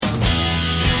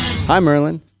Hi,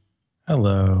 Merlin.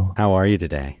 Hello. How are you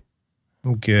today?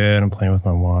 I'm good. I'm playing with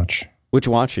my watch. Which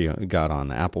watch you got on?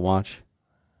 The Apple Watch?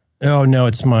 Oh, no,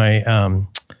 it's my, it's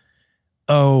my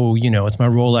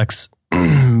Rolex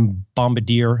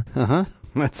Bombardier. Uh-huh.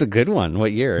 That's a good one.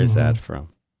 What year is that from?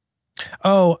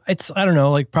 Oh, I don't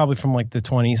know, like probably from like the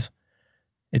 20s.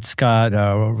 It's got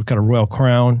a Royal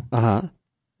Crown. Uh-huh.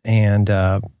 And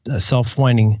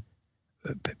self-winding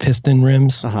piston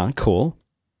rims. Uh-huh. Cool.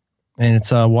 And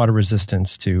it's water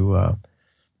resistance to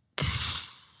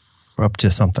up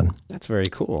to something. That's very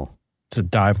cool. It's a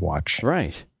dive watch.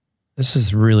 Right. This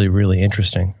is really, really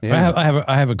interesting. Yeah.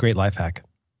 I have a great life hack.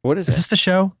 What is Is this the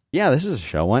show? Yeah, this is a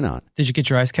show. Why not? Did you get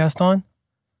your ice cast on?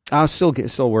 I'm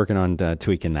still working on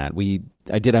tweaking that.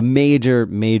 I did a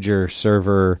major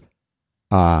server,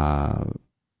 new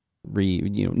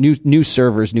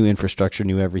servers, new infrastructure,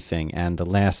 new everything, and the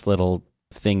last little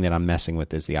thing that I'm messing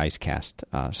with is the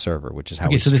IceCast server, which is how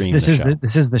we stream the show.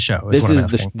 This is the show.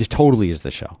 This totally is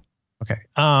the show. Okay.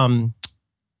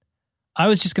 I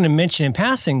was just going to mention in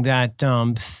passing that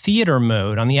theater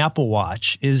mode on the Apple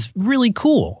Watch is really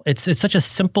cool. It's such a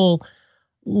simple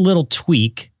little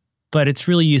tweak, but it's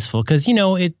really useful because,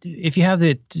 if you have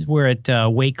it where it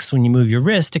wakes when you move your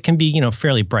wrist, it can be,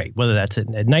 fairly bright, whether that's at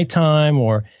nighttime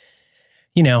or,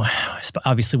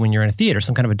 obviously when you're in a theater,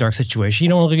 some kind of a dark situation, you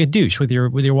don't look like a douche with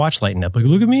your watch lighting up. Like,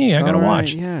 look at me, I got a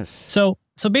watch. Yes. So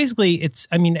basically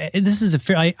this is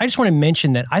I just want to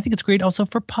mention that I think it's great also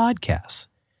for podcasts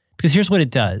because here's what it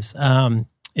does.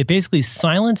 It basically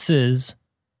silences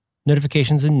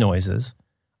notifications and noises.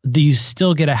 You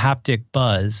still get a haptic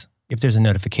buzz if there's a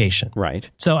notification. Right.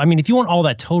 So, if you want all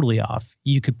that totally off,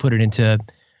 you could put it into,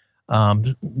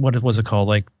 what was it called?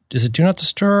 Like, is it do not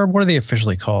disturb? What do they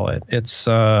officially call it? It's,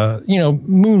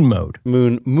 moon mode.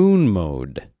 Moon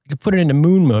mode. You could put it into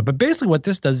moon mode. But basically what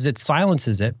this does is it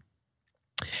silences it.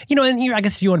 And I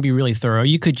guess if you want to be really thorough,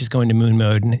 you could just go into moon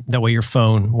mode and that way your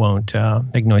phone won't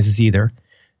make noises either.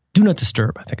 Do not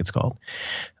disturb, I think it's called.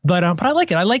 But I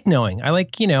like it. I like knowing. I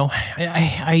like,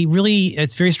 I really,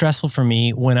 it's very stressful for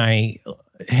me when I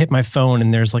hit my phone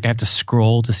and there's I have to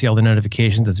scroll to see all the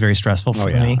notifications. It's very stressful for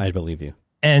me. I believe you.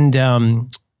 And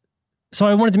so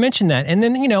I wanted to mention that. And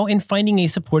then, in finding a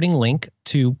supporting link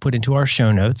to put into our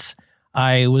show notes,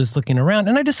 I was looking around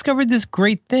and I discovered this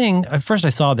great thing. At first I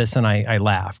saw this and I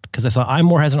laughed because I saw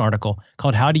iMore has an article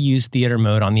called How to Use Theater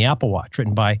Mode on the Apple Watch,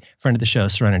 written by friend of the show,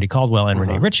 Serenity Caldwell and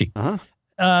Renee Ritchie. Uh-huh.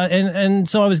 And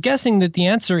so I was guessing that the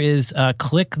answer is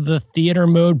click the theater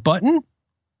mode button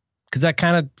because that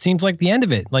kind of seems like the end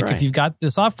of it. Like if you've got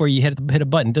the software, you hit a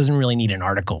button. It doesn't really need an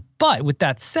article. But with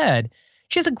that said,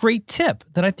 she has a great tip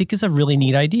that I think is a really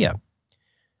neat idea.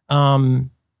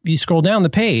 You scroll down the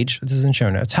page. This is in show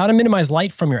notes. How to minimize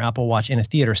light from your Apple Watch in a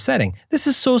theater setting. This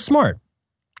is so smart.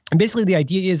 And basically the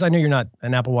idea is, I know you're not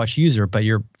an Apple Watch user, but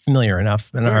you're familiar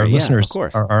enough, and our listeners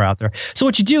are out there. So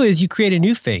what you do is you create a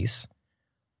new face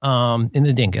in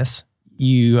the Dingus.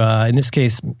 You, in this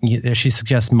case, she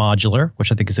suggests modular,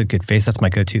 which I think is a good face. That's my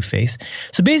go-to face.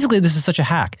 So basically this is such a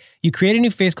hack. You create a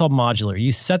new face called modular.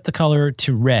 You set the color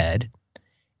to red,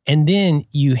 and then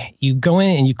you go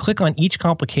in and you click on each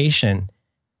complication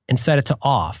and set it to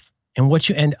off. And what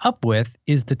you end up with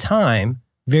is the time,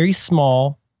 very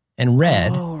small and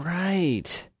red. Oh,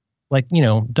 right. Like,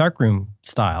 darkroom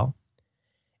style.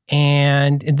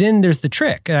 And then there's the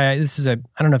trick. I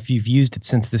don't know if you've used it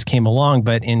since this came along,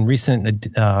 but in recent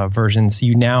versions,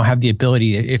 you now have the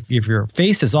ability, if your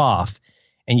face is off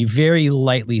and you very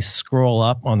lightly scroll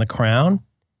up on the crown,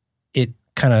 it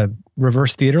kind of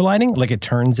reverse theater lighting, like it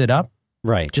turns it up.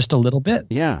 Right. Just a little bit.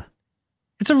 Yeah.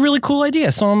 It's a really cool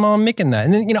idea. So I'm making that.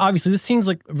 And then, obviously this seems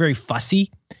like very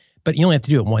fussy, but you only have to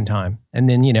do it one time. And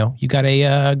then, you got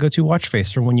a go-to watch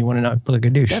face for when you want to not look like a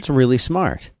douche. That's really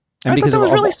smart. And I thought that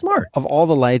was really smart. Of all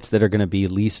the lights that are going to be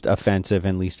least offensive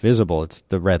and least visible, it's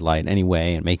the red light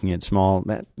anyway, and making it small.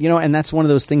 And that's one of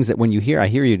those things that when I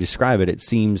hear you describe it, it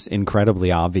seems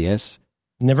incredibly obvious.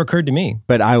 Never occurred to me.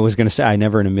 But I was going to say, I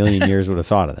never in a million years would have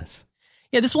thought of this.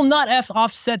 Yeah, this will not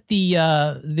offset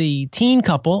the teen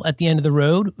couple at the end of the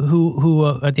road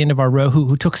who at the end of our row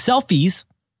who took selfies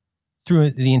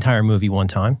through the entire movie one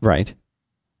time. Right.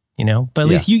 But at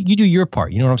least you do your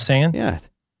part. You know what I'm saying? Yeah.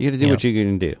 You got to do what you're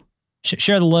going to do.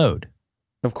 Share the load.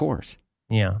 Of course.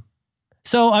 Yeah.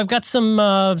 So I've got some,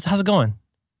 how's it going?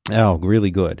 Oh,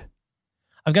 really good.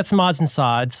 I've got some odds and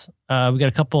sods. We've got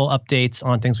a couple updates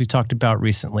on things we talked about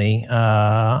recently.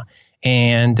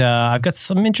 And I've got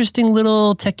some interesting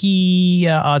little techie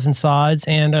odds and sods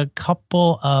and a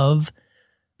couple of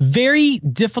very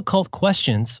difficult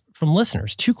questions from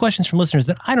listeners. 2 questions from listeners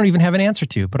that I don't even have an answer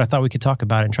to, but I thought we could talk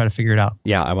about it and try to figure it out.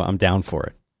 Yeah, I'm down for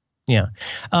it. Yeah.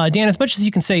 Dan, as much as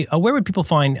you can say, where would people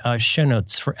find show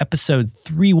notes for episode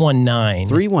 319?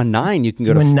 319, you can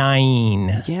go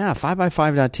 319. to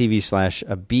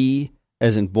 5by5.tv/B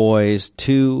as in boys,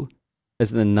 2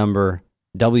 as in the number,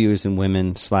 W as in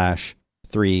women,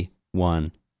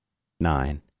 /319.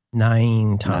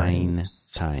 9 times. 9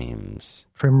 times.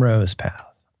 Primrose Path.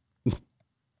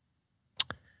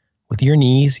 With your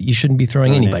knees, you shouldn't be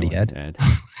throwing anybody, Ed.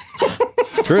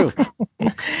 It's true.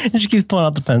 And she keeps pulling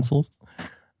out the pencils.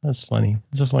 That's funny.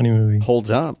 It's a funny movie.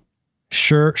 Holds up.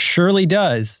 Surely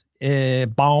does.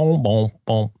 Boom, boom,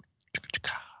 boom.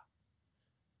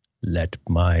 Let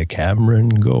my Cameron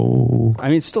go. I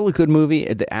mean, it's still a good movie.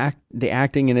 The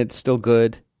acting in it's still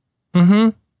good. Mm-hmm.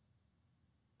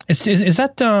 Is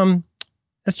that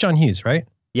that's John Hughes, right?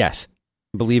 Yes,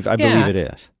 I believe it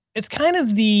is. It's kind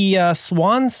of the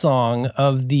swan song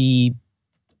of the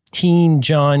teen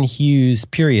John Hughes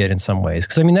period in some ways,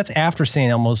 because I mean that's after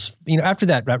St. Elmo's, after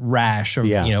that rash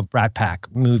of Brat Pack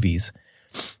movies.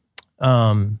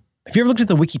 Have you ever looked at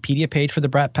the Wikipedia page for the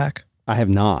Brat Pack? I have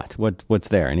not. What's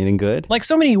there? Anything good? Like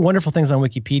so many wonderful things on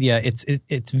Wikipedia,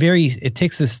 it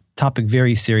takes this topic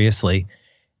very seriously,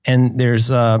 and there's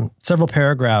several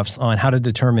paragraphs on how to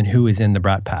determine who is in the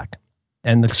Brat Pack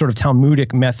and the sort of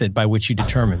Talmudic method by which you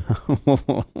determine.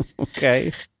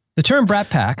 Okay. The term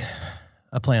Brat Pack,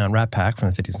 a play on Rat Pack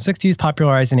from the 50s and 60s,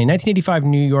 popularized in a 1985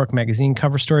 New York Magazine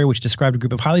cover story, which described a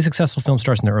group of highly successful film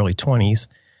stars in their early 20s.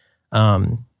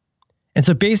 And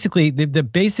so basically, the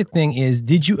basic thing is,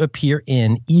 did you appear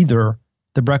in either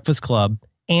The Breakfast Club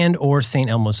and or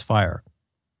St. Elmo's Fire?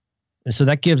 And so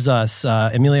that gives us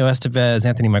Emilio Estevez,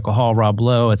 Anthony Michael Hall, Rob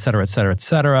Lowe, et cetera, et cetera, et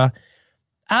cetera.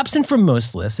 Absent from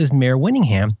most lists is Mare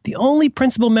Winningham, the only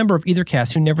principal member of either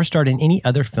cast who never starred in any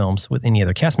other films with any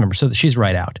other cast member, so that she's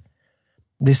right out.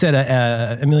 They said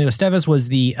Emilio Estevez was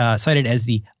cited as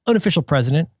the unofficial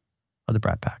president of the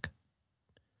Brat Pack.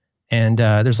 And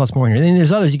there's lots more in here. And then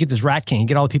there's others. You get this Rat King. You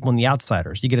get all the people in The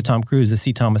Outsiders. You get a Tom Cruise, a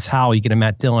C. Thomas Howell. You get a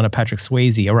Matt Dillon, a Patrick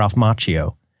Swayze, a Ralph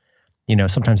Macchio.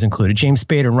 Sometimes included. James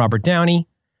Spader and Robert Downey,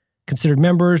 considered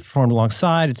members, performed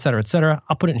alongside, et cetera, et cetera.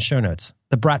 I'll put it in show notes.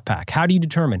 The Brat Pack. How do you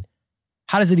determine?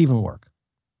 How does it even work?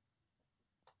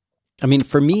 I mean,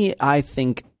 for me, I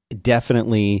think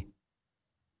definitely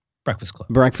Breakfast Club.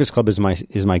 Breakfast Club is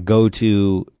my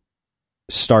go-to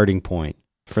starting point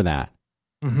for that.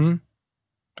 Mm-hmm.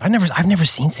 I've never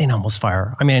seen St. Elmo's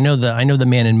Fire. I mean, I know the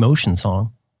Man in Motion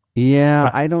song. Yeah,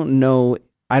 I don't know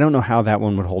how that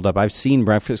one would hold up. I've seen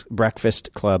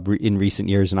Breakfast Club in recent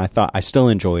years, and I still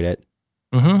enjoyed it.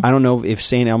 Mm-hmm. I don't know if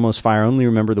St. Elmo's Fire. I only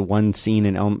remember the one scene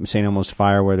in St. Elmo's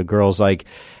Fire where the girl's like,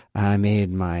 I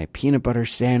made my peanut butter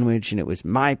sandwich, and it was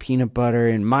my peanut butter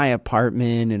in my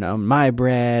apartment and on my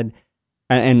bread.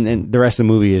 And the rest of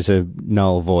the movie is a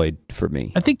null void for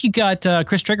me. I think you got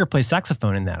Chris Traeger play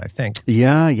saxophone in that, I think.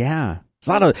 Yeah. There's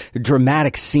a lot of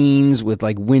dramatic scenes with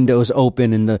like windows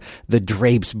open and the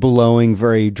drapes blowing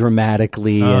very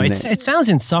dramatically. It sounds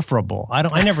insufferable.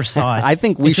 I never saw it. I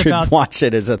think we should watch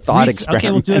it as a thought experiment.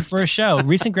 Okay, we'll do it for a show.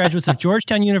 Recent graduates of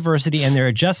Georgetown University and their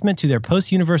adjustment to their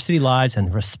post-university lives and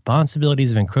the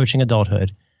responsibilities of encroaching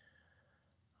adulthood.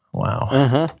 Wow.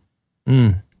 Uh-huh.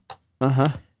 Uh-huh.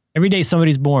 Every day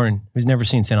somebody's born who's never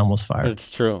seen St. Elmo's Fire. That's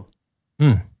true.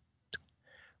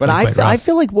 But I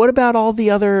feel like, what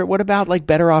about like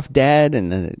Better Off Dead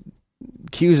and the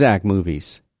Cusack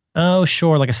movies? Oh,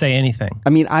 sure. Like I Say Anything.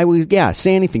 I mean,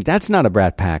 Say Anything. That's not a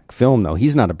Brat Pack film, though.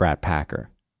 He's not a Brat Packer.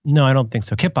 No, I don't think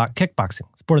so. Kickboxing.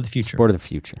 Sport of the Future. Sport of the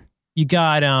Future. You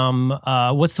got,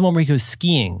 what's the one where he goes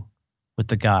skiing with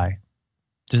the guy?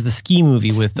 There's the ski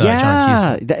movie with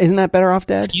John Cusack. Isn't that Better Off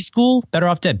Dead? Ski School? Better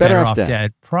Off Dead. Better Off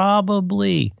Dead.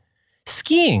 Probably.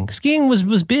 Skiing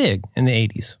was big in the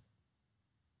 80s.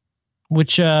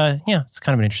 Which, it's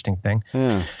kind of an interesting thing.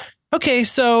 Yeah. Okay,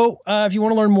 so if you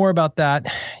want to learn more about that,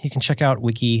 you can check out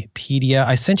Wikipedia.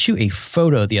 I sent you a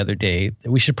photo the other day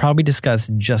that we should probably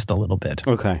discuss just a little bit.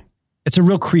 Okay. It's a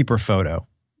real creeper photo.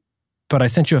 But I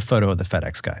sent you a photo of the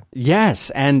FedEx guy.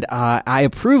 Yes, and I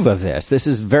approve of this. This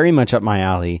is very much up my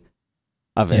alley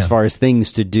as far as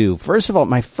things to do. First of all,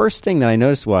 my first thing that I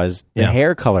noticed was the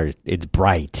hair color. It's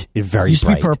bright. It's very bright. It used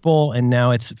to be purple, and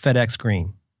now it's FedEx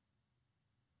green.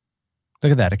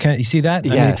 Look at that. You see that?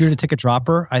 Yes. I mean, if you were to take a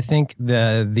dropper, I think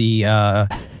I think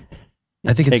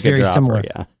it's very similar.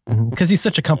 Yeah. Because he's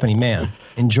such a company man.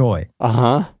 Enjoy.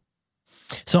 Uh-huh.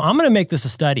 So I'm going to make this a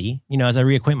study, as I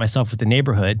reacquaint myself with the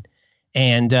neighborhood.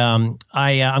 And I'm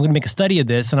going to make a study of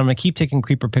this, and I'm going to keep taking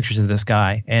creeper pictures of this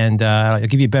guy, and I'll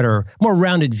give you a better, more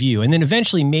rounded view. And then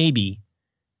eventually, maybe,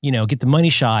 get the money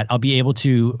shot. I'll be able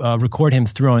to record him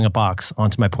throwing a box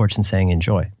onto my porch and saying,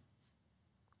 enjoy.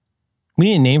 We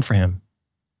need a name for him.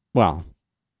 Well,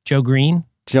 Joe Green? Mean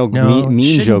Joe Green.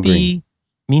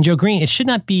 Mean Joe Green. It should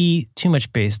not be too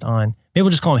much based on. Maybe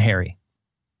we'll just call him Harry.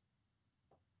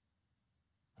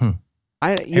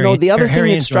 The other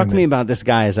thing that struck me about this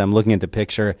guy as I'm looking at the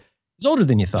picture, he's older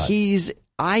than you thought.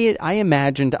 I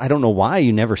imagined, I don't know why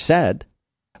you never said,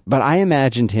 but I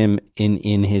imagined him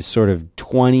in his sort of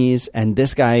 20s, and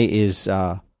this guy is he's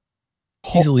at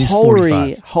least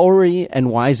 45. Hoary and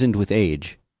wizened with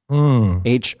age. Hoary.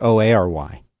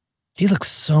 He looks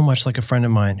so much like a friend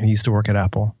of mine who used to work at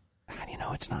Apple. How do you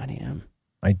know it's not him?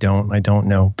 I don't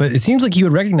know. But it seems like he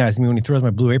would recognize me when he throws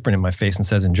my blue apron in my face and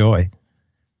says, enjoy.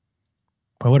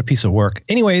 Boy, what a piece of work.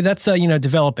 Anyway, that's,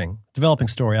 developing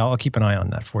story. I'll keep an eye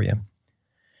on that for you.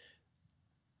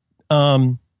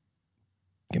 Can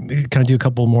I do a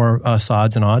couple more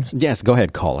sods and odds? Yes, go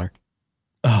ahead, caller.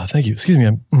 Oh, thank you. Excuse me.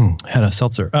 I had a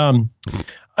seltzer.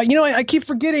 I keep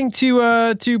forgetting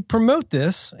to promote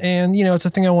this, and it's a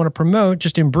thing I want to promote.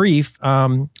 Just in brief,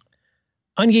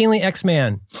 Ungainly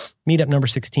X-Man meetup number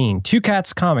 16, Two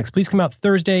Cats Comics. Please come out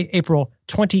Thursday, April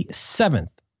 27th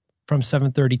from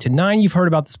 7:30 to 9. You've heard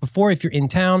about this before. If you're in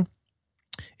town,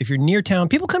 if you're near town,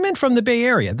 people come in from the Bay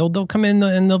Area. They'll come in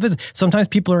and they'll visit. Sometimes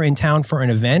people are in town for an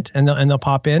event and they'll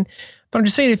pop in. But I'm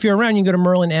just saying, if you're around, you can go to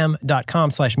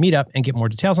merlinm.com/meetup and get more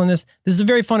details on this. This is a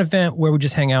very fun event where we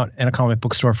just hang out in a comic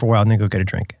book store for a while and then go get a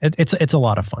drink. It's a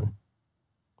lot of fun.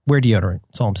 Wear deodorant.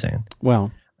 That's all I'm saying.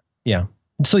 Well, yeah.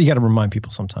 So you got to remind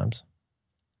people sometimes.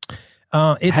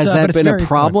 Has that been a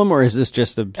problem, or is this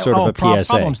just a sort of a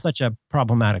PSA? Problem's such a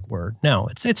problematic word. No,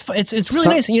 it's really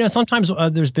nice. Sometimes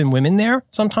there's been women there.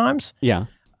 Sometimes, yeah.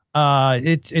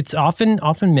 It's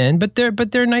often men, but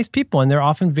they're nice people, and they're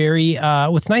often very.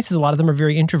 What's nice is a lot of them are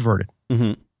very introverted.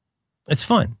 Mm-hmm. It's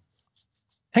fun.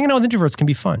 Hanging out with introverts can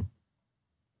be fun.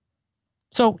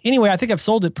 So anyway, I think I've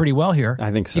sold it pretty well here.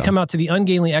 I think so. You come out to the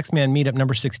Ungainly X-Man meetup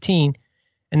number 16.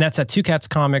 And that's at Two Cats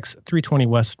Comics, 320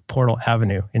 West Portal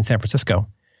Avenue in San Francisco.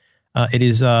 It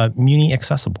is Muni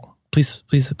accessible. Please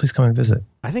come and visit.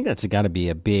 I think that's got to be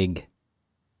a big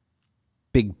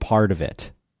part of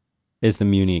it, is the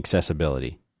Muni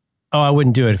accessibility. Oh, I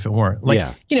wouldn't do it if it weren't.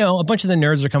 A bunch of the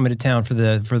nerds are coming to town for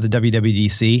the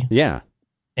WWDC. Yeah.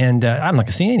 And I'm not going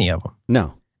to see any of them.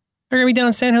 No. They're going to be down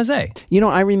in San Jose.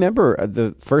 I remember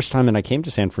the first time that I came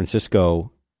to San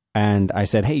Francisco, and I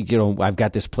said, hey, I've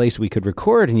got this place we could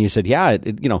record. And you said, yeah,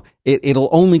 it'll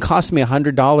only cost me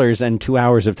 $100 and 2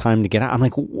 hours of time to get out. I'm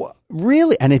like, what?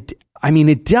 Really? And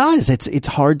it does. It's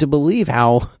hard to believe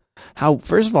how,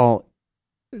 first of all,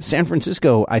 San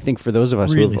Francisco, I think for those of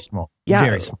us really small. Yeah.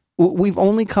 Very small. We've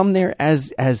only come there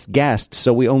as guests.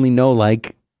 So we only know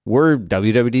we're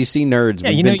WWDC nerds.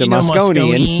 Yeah, We've been to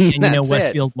Moscone and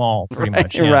Westfield Mall pretty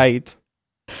much. Yeah. Right.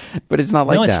 But it's not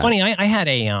like that. No, it's funny. I had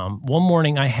one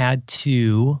morning I had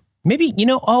to maybe, you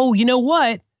know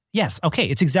what? Yes. Okay.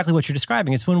 It's exactly what you're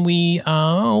describing. It's when we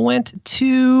went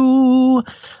to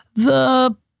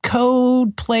the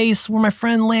code place where my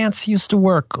friend Lance used to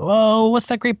work. Oh, what's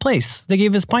that great place? They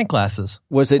gave us pint glasses.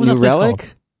 Was it New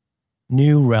Relic?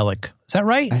 New Relic. Is that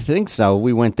right? I think so.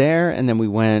 We went there and then we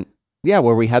went, where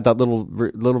we had that little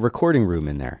recording room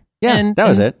in there. Yeah, that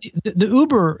was it. The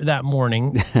Uber that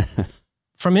morning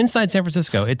from inside San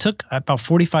Francisco, it took about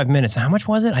 45 minutes. How much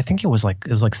was it? I think it was like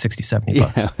 $60, $70.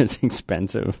 Yeah, it was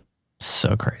expensive.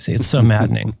 So crazy. It's so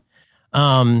maddening.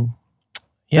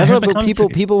 That's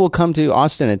what people will come to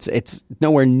Austin. It's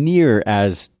nowhere near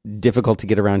as difficult to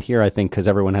get around here, I think, because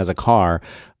everyone has a car.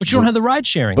 But you don't have the ride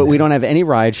sharing. But we don't have any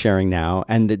ride sharing now,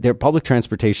 and their public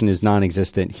transportation is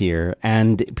non-existent here.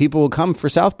 And people will come for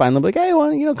South by, and they'll be like, "Hey,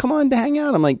 come on to hang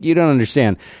out." I'm like, you don't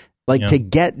understand. To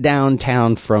get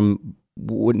downtown from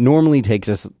what normally takes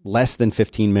us less than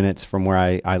 15 minutes from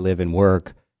where I live and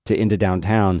work to into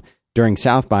downtown during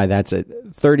South by, that's a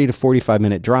 30 to 45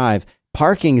 minute drive.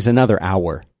 Parking is another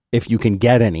hour if you can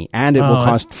get any, and it will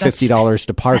cost $50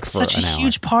 to park for an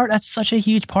hour. That's such a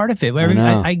huge part of it.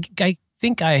 I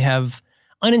think I have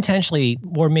unintentionally,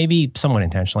 or maybe somewhat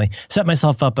intentionally, set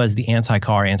myself up as the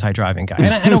anti-car, anti-driving guy.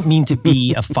 And I don't mean to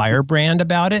be a firebrand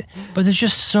about it, but there's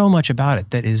just so much about it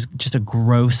that is just a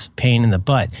gross pain in the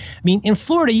butt. I mean, in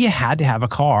Florida, you had to have a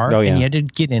car, and you had to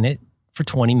get in it for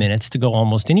 20 minutes to go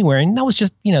almost anywhere, and that was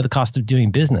just the cost of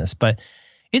doing business. But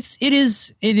it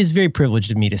is very privileged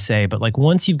of me to say, but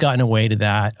once you've gotten away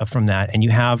from that, and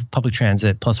you have public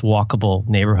transit plus walkable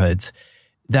neighborhoods,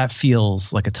 that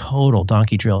feels like a total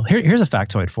donkey drill. Here's a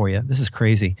factoid for you. This is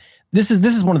crazy. This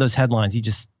is one of those headlines. You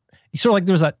sort of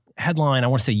there was that headline, I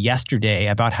want to say yesterday,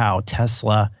 about how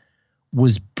Tesla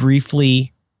was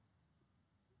briefly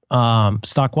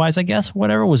stock wise, I guess,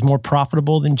 whatever, was more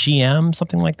profitable than GM,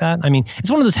 something like that. I mean, it's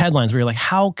one of those headlines where you're like,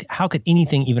 how could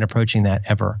anything even approaching that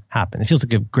ever happen? It feels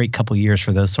like a great couple of years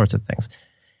for those sorts of things.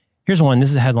 Here's one. This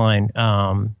is a headline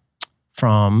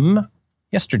from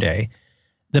yesterday.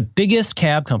 The biggest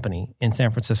cab company in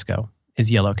San Francisco is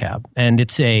Yellow Cab. And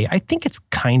I think it's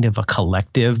kind of a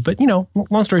collective, but,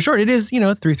 long story short, it is,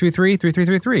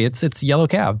 333. It's Yellow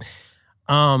Cab.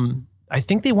 I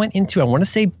think they went into, I want to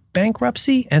say,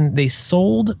 bankruptcy, and they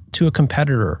sold to a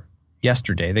competitor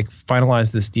yesterday. They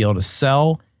finalized this deal to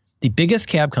sell the biggest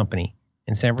cab company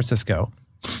in San Francisco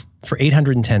for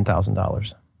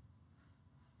 $810,000,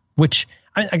 which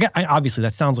I obviously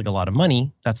that sounds like a lot of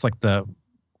money. That's like the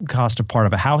cost of part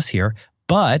of a house here,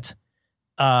 but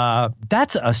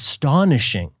that's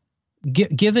astonishing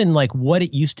given like what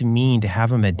it used to mean to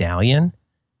have a medallion,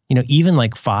 even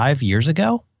like 5 years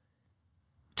ago.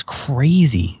 It's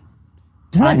crazy.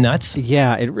 Isn't that nuts?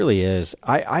 Yeah, it really is.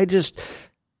 I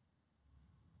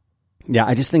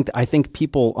think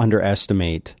people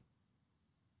underestimate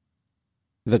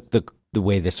the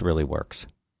way this really works.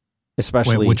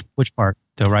 Especially which part?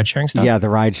 The ride sharing stuff? Yeah, the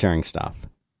ride sharing stuff.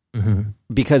 Mm-hmm.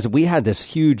 Because we had this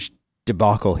huge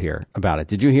debacle here about it.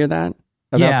 Did you hear that?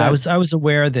 That? I was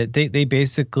aware that they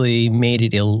basically made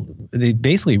it they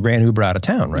basically ran Uber out of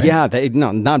town, right? Yeah,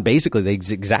 not basically.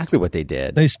 That's exactly what they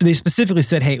did. They specifically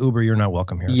said, "Hey, Uber, you're not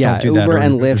welcome here." Yeah, don't do Uber that,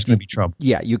 and Lyft. There's going to be trouble.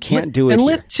 Yeah, you can't do it. And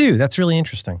Lyft too. That's really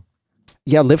interesting.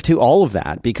 Yeah, Lyft too. All of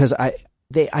that, because I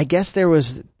guess there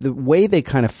was the way they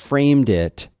kind of framed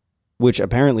it, which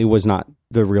apparently was not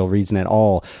the real reason at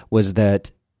all, was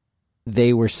that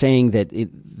they were saying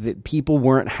that people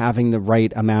weren't having the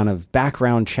right amount of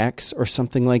background checks or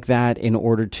something like that in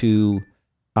order to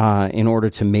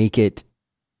make it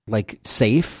like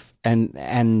safe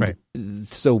and right.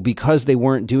 So because they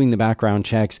weren't doing the background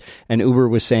checks, and Uber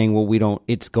was saying, well,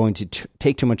 it's going to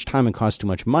take too much time and cost too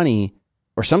much money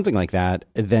or something like that,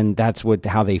 then that's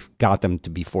how they got them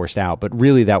to be forced out. But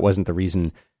really that wasn't the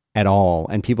reason at all.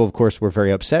 And people, of course, were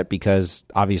very upset because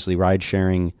obviously ride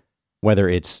sharing, whether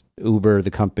it's Uber,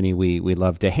 the company we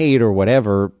love to hate, or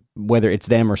whatever, whether it's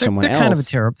them or someone else,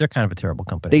 they're kind of a terrible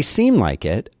company. They seem like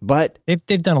it, but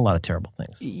they've done a lot of terrible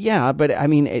things. Yeah, but I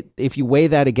mean, if you weigh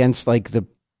that against like the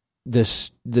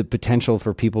potential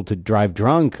for people to drive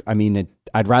drunk, I mean,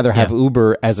 I'd rather have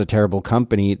Uber as a terrible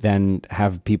company than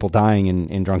have people dying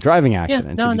in drunk driving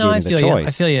accidents. Yeah, I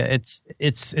feel you.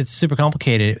 It's super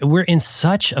complicated. We're in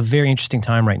such a very interesting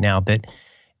time right now that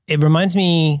it reminds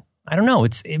me. I don't know.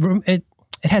 It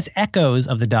has echoes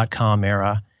of the .com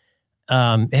era.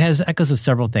 It has echoes of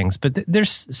several things, but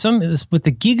there's some with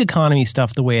the gig economy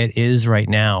stuff the way it is right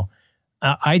now.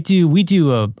 We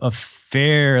do a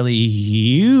fairly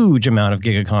huge amount of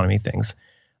gig economy things.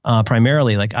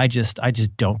 Primarily, like I just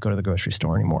don't go to the grocery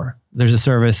store anymore. There's a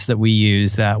service that we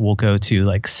use that will go to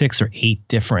like 6 or 8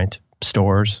 different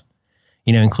stores,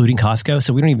 including Costco.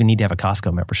 So we don't even need to have a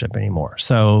Costco membership anymore.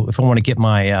 So if I want to get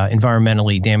my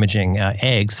environmentally damaging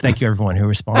eggs, thank you everyone who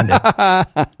responded.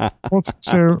 What's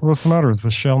the matter? Is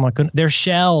the shell not good? They're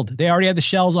shelled. They already have the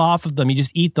shells off of them. You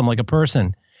just eat them like a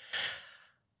person.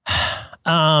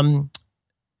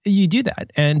 You do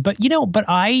that. But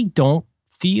I don't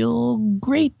feel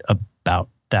great about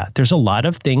that. There's a lot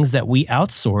of things that we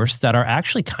outsource that are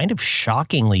actually kind of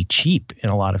shockingly cheap in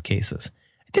a lot of cases.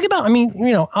 Think about,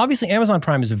 obviously Amazon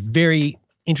Prime is a very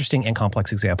interesting and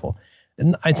complex example.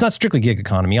 And it's not strictly gig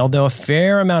economy, although a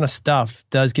fair amount of stuff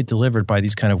does get delivered by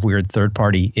these kind of weird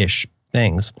third-party-ish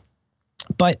things.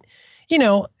 But,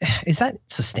 is that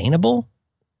sustainable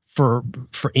for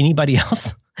anybody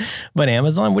else but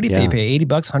Amazon? What do you pay $80,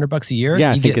 $100 a year?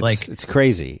 Yeah, I think it's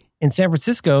crazy. In San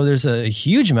Francisco, there's a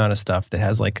huge amount of stuff that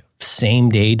has like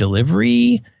same-day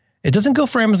delivery. It doesn't go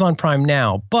for Amazon Prime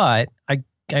Now, but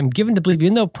I'm given to believe,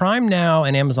 even though Prime Now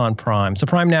and Amazon Prime, so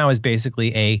Prime Now is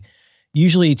basically a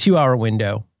usually 2-hour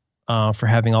window for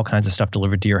having all kinds of stuff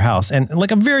delivered to your house, and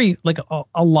like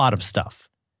a lot of stuff,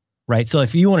 right? So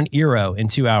if you want an Eero in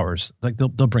 2 hours, like they'll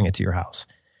bring it to your house.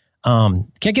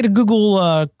 Can't get a Google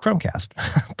Chromecast,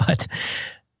 but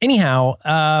anyhow,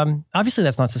 obviously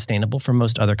that's not sustainable for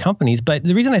most other companies. But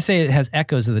the reason I say it has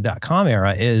echoes of the .com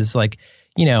era is like,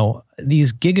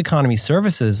 these gig economy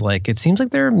services, like it seems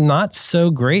like they're not so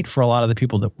great for a lot of the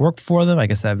people that work for them. I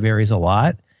guess that varies a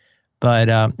lot. But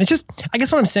it's just, I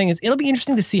guess what I'm saying is it'll be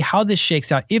interesting to see how this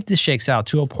shakes out, if this shakes out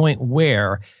to a point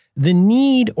where the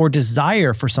need or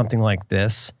desire for something like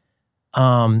this,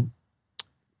 I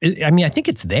think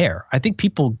it's there. I think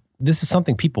this is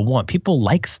something people want. People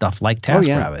like stuff like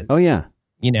TaskRabbit. Oh, yeah.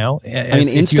 You know, I mean,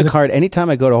 Instacart,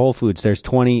 anytime I go to Whole Foods, there's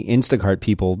 20 Instacart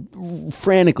people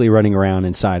frantically running around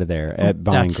inside of there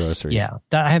buying groceries. Yeah,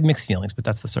 I have mixed feelings, but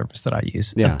that's the service that I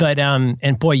use. Yeah. But,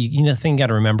 and boy, you know, the thing you got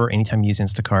to remember anytime you use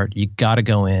Instacart, you got to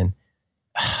go in.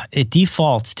 It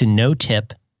defaults to no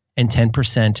tip and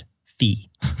 10% fee.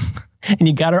 And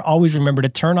you got to always remember to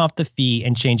turn off the fee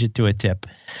and change it to a tip.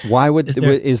 Why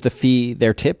is the fee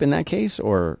their tip in that case?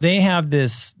 Or they have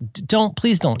this?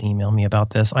 Please don't email me about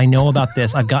this. I know about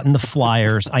this. I've gotten the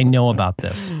flyers. I know about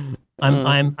this.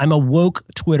 I'm a woke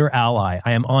Twitter ally.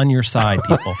 I am on your side,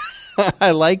 people.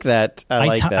 I like that.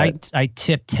 I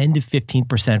tip 10 to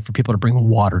 15% for people to bring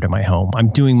water to my home. I'm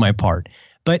doing my part.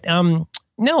 But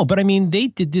no, but I mean, they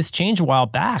did this change a while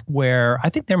back where I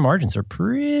think their margins are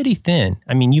pretty thin.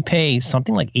 I mean, you pay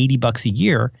something like $80 a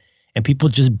year and people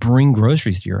just bring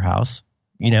groceries to your house,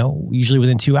 you know, usually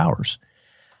within 2 hours.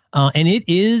 And it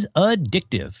is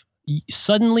addictive.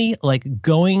 Suddenly, like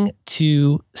going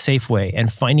to Safeway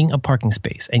and finding a parking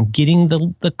space and getting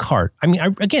the cart. I mean,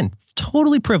 again,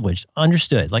 totally privileged,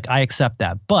 understood. Like I accept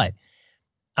that. But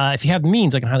if you have the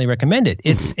means, I can highly recommend it.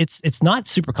 It's not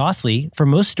super costly. For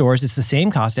most stores, it's the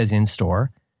same cost as in store.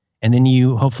 And then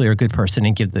you hopefully are a good person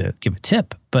and give a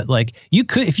tip. But like you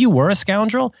could, if you were a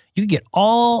scoundrel, you could get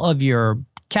all of your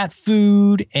cat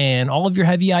food and all of your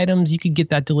heavy items. You could get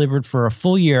that delivered for a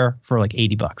full year for like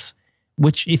 $80,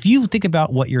 which if you think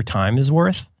about what your time is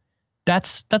worth,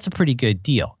 that's a pretty good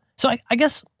deal. So I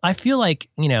guess I feel like,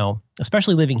 you know,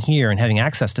 especially living here and having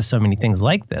access to so many things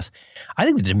like this, I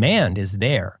think the demand is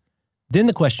there. Then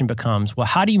the question becomes, well,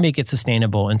 how do you make it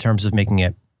sustainable in terms of making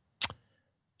it,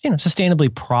 you know,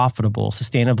 sustainably profitable,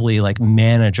 sustainably like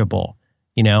manageable,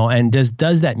 you know, and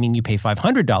does that mean you pay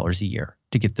 $500 a year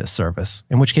to get this service?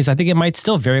 In which case, I think it might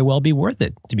still very well be worth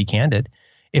it, to be candid.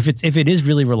 If it is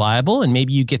really reliable and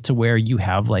maybe you get to where you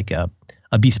have like a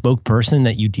bespoke person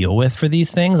that you deal with for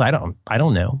these things. I don't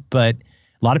know, but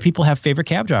a lot of people have favorite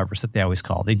cab drivers that they always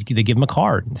call. They give them a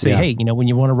card and say, hey, you know, when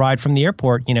you want to ride from the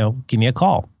airport, you know, give me a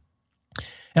call.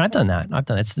 And I've done that.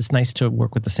 It's nice to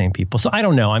work with the same people. So I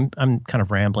don't know. I'm kind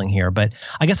of rambling here, but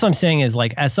I guess what I'm saying is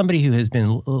like, as somebody who has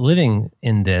been living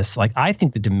in this, like, I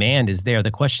think the demand is there.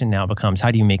 The question now becomes,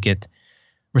 how do you make it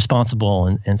responsible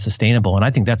and sustainable? And I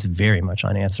think that's very much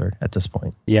unanswered at this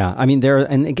point. Yeah. I mean,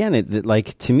 and again,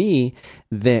 like to me,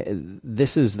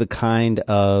 this is the kind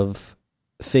of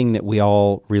thing that we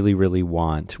all really, really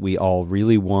want. We all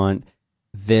really want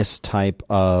this type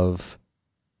of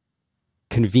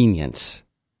convenience.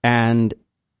 And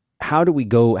how do we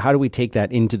take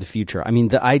that into the future? I mean,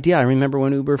 the idea, I remember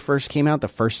when Uber first came out, the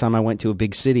first time I went to a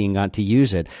big city and got to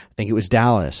use it, I think it was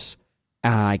Dallas.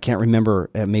 I can't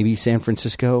remember, maybe San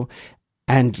Francisco.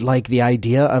 And like the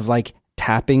idea of like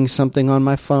tapping something on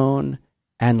my phone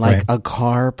and like a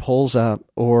car pulls up,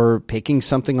 or picking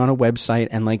something on a website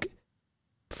and like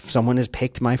someone has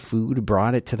picked my food,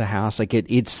 brought it to the house. Like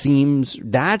it seems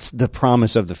that's the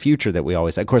promise of the future that we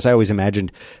always, of course, I always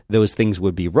imagined those things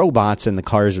would be robots and the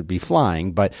cars would be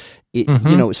flying, but you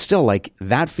know, still like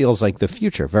that feels like the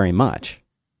future very much.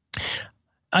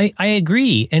 I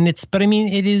agree. But I mean,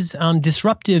 it is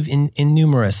disruptive in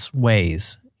numerous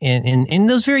ways, in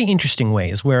those very interesting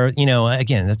ways where, you know,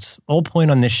 again, that's the whole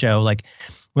point on this show. Like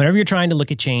whenever you're trying to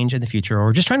look at change in the future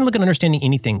or just trying to look at understanding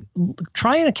anything,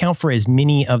 try and account for as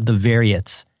many of the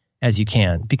variates as you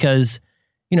can, because,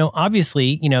 you know,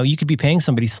 obviously, you know, you could be paying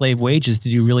somebody slave wages to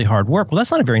do really hard work. Well,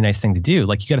 that's not a very nice thing to do.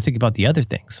 Like you got to think about the other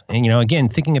things. And, you know, again,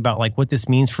 thinking about like what this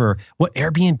means for what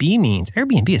Airbnb means.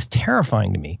 Airbnb is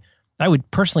terrifying to me.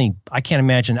 I can't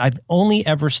imagine. I've only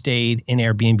ever stayed in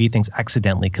Airbnb things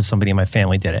accidentally because somebody in my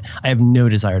family did it. I have no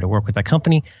desire to work with that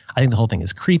company. I think the whole thing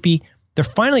is creepy. They're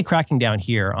finally cracking down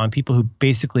here on people who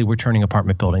basically were turning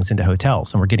apartment buildings into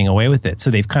hotels and were getting away with it.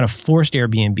 So they've kind of forced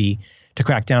Airbnb to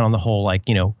crack down on the whole, like,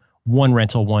 you know, one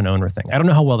rental, one owner thing. I don't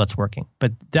know how well that's working,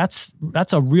 but that's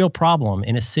a real problem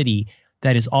in a city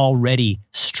that is already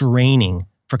straining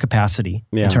for capacity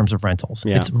in terms of rentals.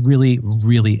 Yeah. It's really,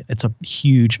 really, it's a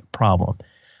huge problem.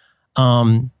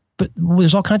 But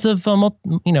there's all kinds of,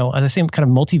 you know, as I say, kind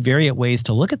of multivariate ways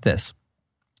to look at this.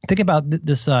 Think about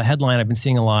this headline I've been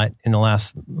seeing a lot in the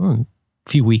last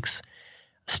few weeks.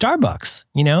 Starbucks,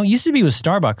 you know, used to be with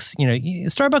Starbucks, you know,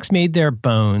 Starbucks made their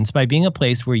bones by being a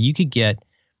place where you could get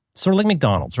sort of like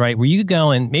McDonald's, right? Where you could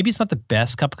go and maybe it's not the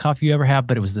best cup of coffee you ever have,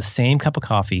 but it was the same cup of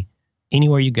coffee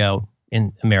anywhere you go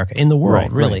in America, in the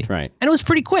world, really. Right. And it was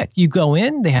pretty quick. You go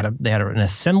in, they had an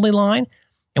assembly line.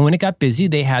 And when it got busy,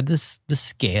 they had the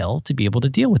scale to be able to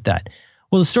deal with that.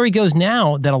 Well, the story goes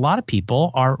now that a lot of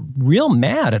people are real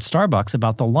mad at Starbucks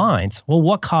about the lines. Well,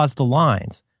 what caused the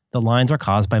lines? The lines are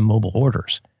caused by mobile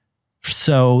orders.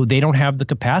 So they don't have the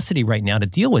capacity right now to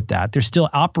deal with that. They're still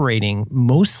operating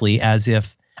mostly as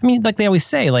if, I mean, like they always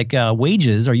say, like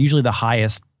wages are usually the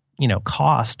highest,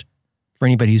 cost for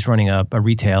anybody who's running a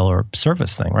retail or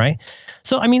service thing, right?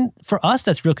 So, I mean, for us,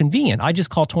 that's real convenient. I just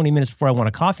call 20 minutes before I want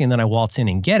a coffee and then I waltz in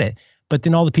and get it. But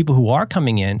then all the people who are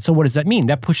coming in, so what does that mean?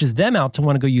 That pushes them out to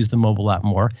want to go use the mobile app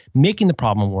more, making the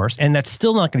problem worse. And that's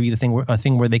still not going to be a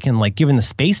thing where they can, like, given the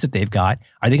space that they've got,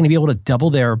 are they going to be able to double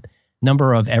their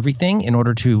number of everything in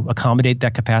order to accommodate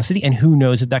that capacity? And who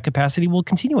knows if that capacity will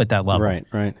continue at that level?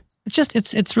 Right. It's just,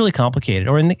 it's really complicated.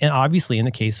 Or and obviously in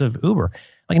the case of Uber,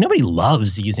 like nobody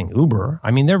loves using Uber.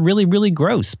 I mean, they're really, really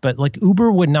gross, but like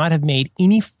Uber would not have made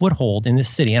any foothold in this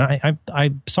city. And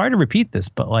I'm sorry to repeat this,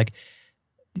 but like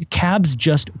cabs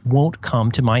just won't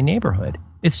come to my neighborhood.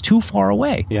 It's too far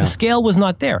away. Yeah. The scale was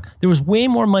not there. There was way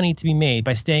more money to be made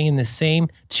by staying in the same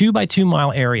 2x2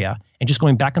 mile area and just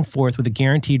going back and forth with a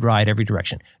guaranteed ride every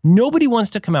direction. Nobody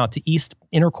wants to come out to East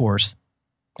Intercourse.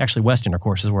 Actually, West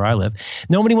Intercourse is where I live.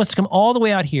 Nobody wants to come all the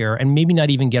way out here and maybe not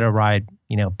even get a ride,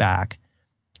 back.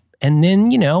 And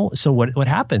then, so what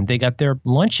happened? They got their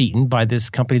lunch eaten by this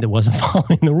company that wasn't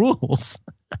following the rules.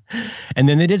 And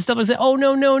then they did stuff like say, oh,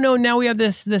 no. Now we have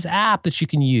this app that you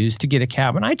can use to get a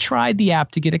cab. And I tried the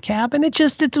app to get a cab, and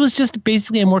it was just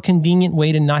basically a more convenient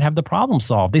way to not have the problem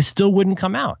solved. They still wouldn't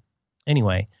come out.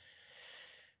 Anyway,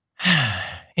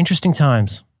 interesting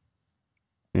times.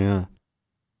 Yeah.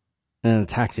 And the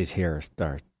taxis here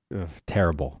are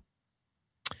terrible.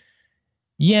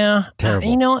 Yeah.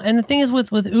 Terrible. And the thing is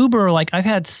with Uber, like I've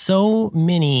had so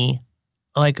many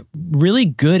like really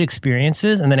good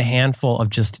experiences and then a handful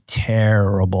of just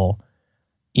terrible,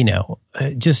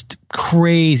 just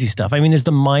crazy stuff. I mean, there's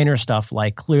the minor stuff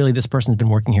like clearly this person's been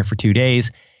working here for 2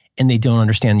 days and they don't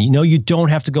understand. You don't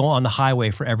have to go on the highway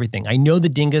for everything. I know the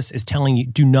dingus is telling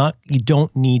you you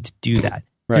don't need to do that.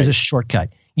 Right. There's a shortcut.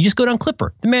 You just go down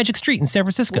Clipper, the magic street in San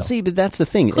Francisco. Well, see, but that's the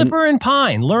thing. Clipper and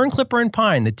Pine. Learn Clipper and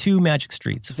Pine, the two magic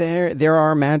streets. There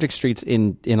are magic streets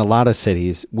in a lot of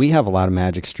cities. We have a lot of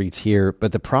magic streets here.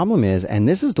 But the problem is, and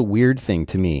this is the weird thing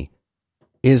to me,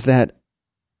 is that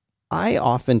I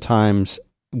oftentimes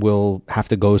will have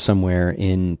to go somewhere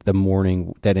in the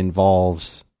morning that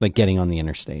involves like getting on the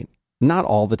interstate. Not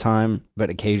all the time, but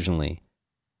occasionally.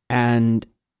 And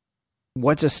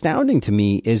what's astounding to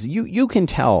me is you can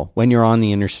tell when you're on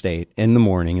the interstate in the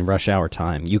morning in rush hour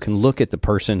time. You can look at the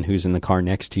person who's in the car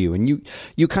next to you, and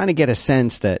you kind of get a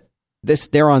sense that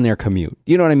they're on their commute.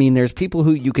 You know what I mean? There's people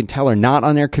who you can tell are not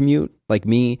on their commute, like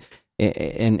me,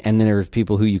 and then there's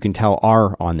people who you can tell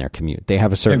are on their commute. They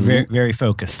have a certain... They're very, very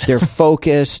focused. They're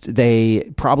focused.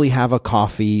 They probably have a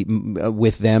coffee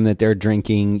with them that they're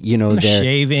drinking. They're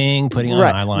shaving, putting on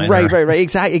eyeliner. Right.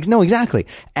 Exactly. No, exactly.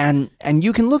 And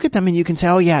you can look at them and you can say,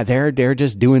 oh yeah, they're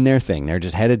just doing their thing. They're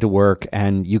just headed to work,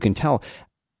 and you can tell.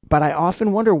 But I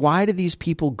often wonder, why do these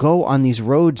people go on these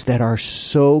roads that are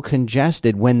so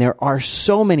congested when there are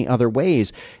so many other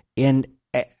ways? And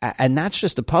that's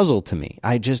just a puzzle to me.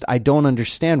 I don't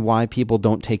understand why people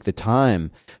don't take the time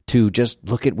to just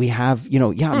look at, we have,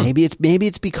 maybe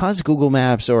it's because Google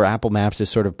Maps or Apple Maps is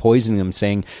sort of poisoning them,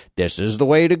 saying this is the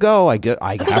way to go. I have to go on Mopac.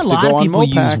 I think a lot of people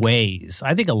use Waze.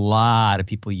 I think a lot of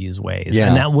people use Waze,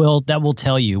 and that will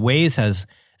tell you. Waze has,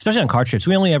 especially on car trips,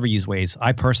 we only ever use Waze.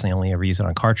 I personally only ever use it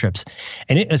on car trips,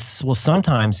 and it will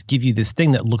sometimes give you this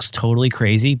thing that looks totally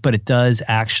crazy, but it does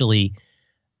actually.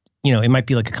 It might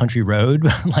be like a country road,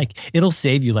 like it'll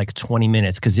save you like 20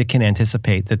 minutes because it can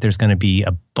anticipate that there's going to be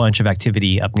a bunch of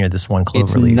activity up near this one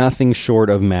clover leaf. It's nothing short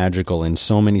of magical in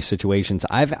so many situations.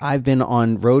 I've been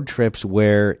on road trips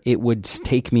where it would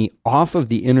take me off of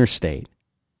the interstate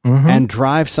and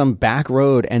drive some back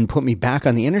road and put me back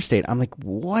on the interstate. I'm like,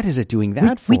 what is it doing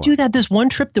that for? We do that this one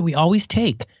trip that we always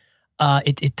take.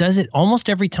 It does it almost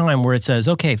every time where it says,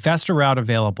 okay, faster route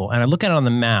available. And I look at it on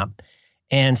the map.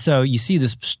 And so you see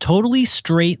this totally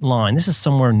straight line. This is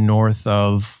somewhere north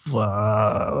of, it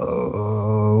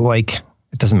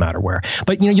doesn't matter where.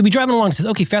 But, you'll be driving along and it says,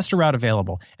 okay, faster route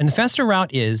available. And the faster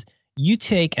route is you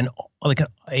take a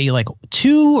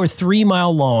 2 or 3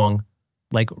 mile long,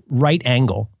 like right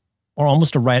angle or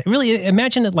almost a right. Really,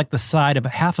 imagine it like the side of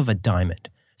half of a diamond.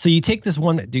 So you take this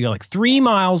one, you go like 3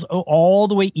 miles all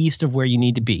the way east of where you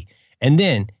need to be. And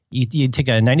then you take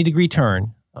a 90-degree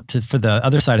turn for the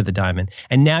other side of the diamond.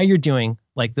 And now you're doing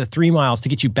like the 3 miles to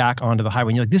get you back onto the highway.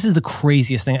 And you're like, this is the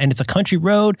craziest thing. And it's a country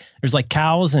road. There's like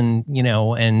cows and,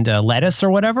 and lettuce or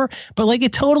whatever. But like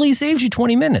it totally saves you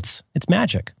 20 minutes. It's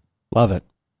magic. Love it.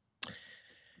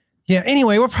 Yeah.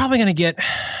 Anyway, we're probably going to get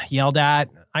yelled at.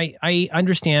 I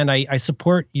understand. I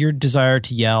support your desire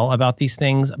to yell about these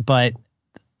things, but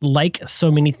like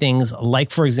so many things,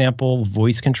 like, for example,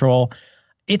 voice control,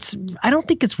 I don't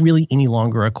think it's really any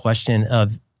longer a question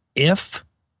of if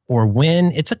or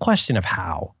when. It's a question of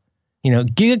how.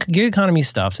 Gig economy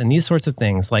stuffs and these sorts of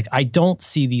things, like, I don't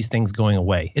see these things going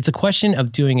away. It's a question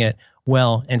of doing it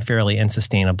well and fairly and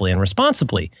sustainably and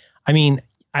responsibly. I mean,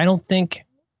 I don't think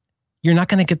you're not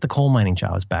going to get the coal mining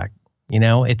jobs back.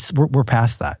 We're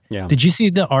past that. Yeah. Did you see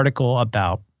the article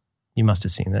about, you must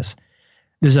have seen this.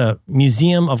 There's a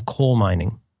museum of coal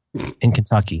mining in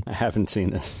Kentucky. I haven't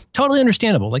seen this. Totally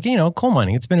understandable. Like, coal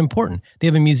mining, it's been important. They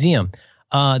have a museum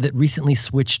that recently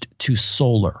switched to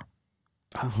solar.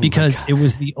 Oh, because it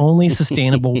was the only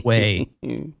sustainable way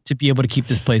to be able to keep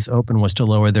this place open was to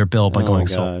lower their bill by going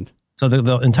solar. So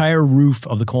the entire roof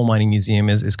of the coal mining museum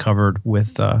is covered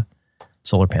with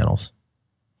solar panels.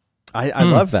 I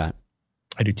love that.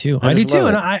 I do too. I do too.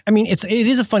 And I mean, it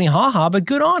is a funny ha-ha, but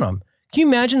good on them. Can you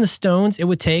imagine the stones it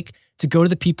would take to go to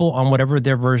the people on whatever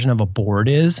their version of a board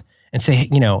is and say,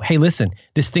 hey, listen,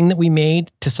 this thing that we made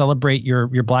to celebrate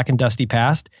your black and dusty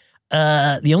past,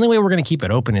 the only way we're going to keep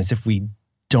it open is if we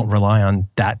don't rely on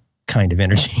that kind of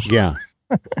energy. Yeah.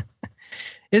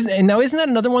 Isn't that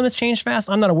another one that's changed fast?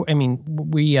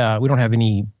 We don't have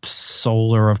any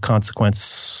solar of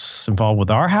consequence involved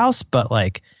with our house, but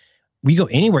like we go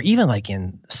anywhere, even like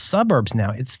in suburbs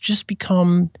now, it's just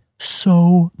become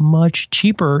so much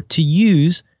cheaper to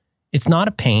use. It's not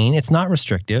a pain. It's not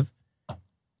restrictive.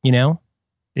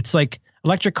 It's like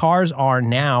electric cars are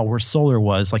now where solar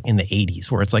was like in the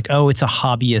 80s, where it's like, oh, it's a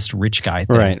hobbyist rich guy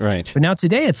thing. Right. But now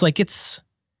today it's like, it's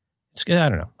I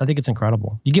don't know. I think it's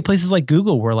incredible. You get places like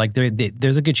Google where like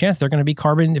there's a good chance they're going to be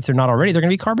carbon, if they're not already, they're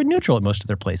going to be carbon neutral at most of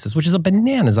their places, which is a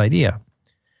bananas idea.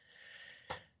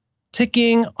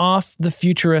 Ticking off the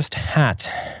futurist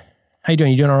hat. How you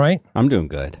doing? You doing all right? I'm doing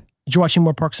good. Did you watch any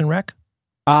more Parks and Rec?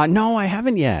 No, I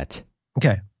haven't yet.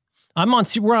 Okay.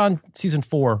 We're on season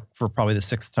 4 for probably the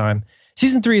 6th time.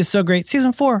 Season 3 is so great.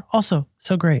 Season 4 also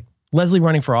so great. Leslie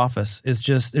running for office is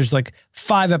just, there's like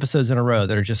 5 episodes in a row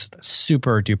that are just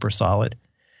super duper solid.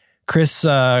 Chris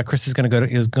is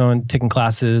taking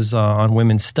classes on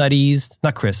women's studies.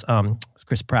 Not Chris,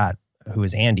 Chris Pratt, who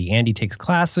is Andy. Andy takes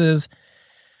classes.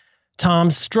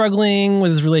 Tom's struggling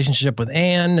with his relationship with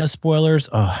Anne. No spoilers.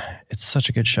 Oh, it's such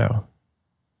a good show.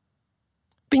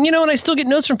 But and I still get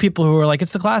notes from people who are like,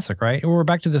 it's the classic, right? We're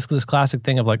back to this classic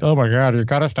thing of like, oh my God, you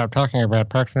got to stop talking about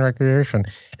Parks and Recreation.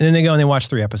 And then they go and they watch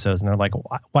 3 episodes and they're like,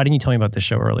 why didn't you tell me about this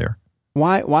show earlier?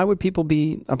 Why would people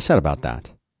be upset about that?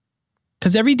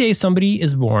 Because every day somebody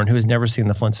is born who has never seen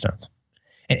the Flintstones.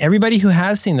 And everybody who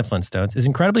has seen the Flintstones is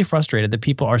incredibly frustrated that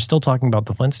people are still talking about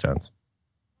the Flintstones.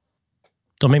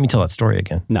 Don't make me tell that story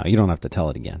again. No, you don't have to tell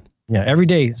it again. Yeah, every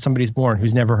day somebody's born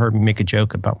who's never heard me make a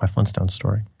joke about my Flintstones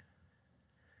story.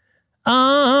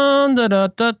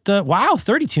 Wow,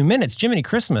 32 minutes. Jiminy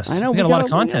Christmas. I know. We got a lot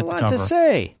of content to cover.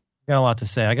 We got a lot to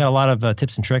say. I got a lot of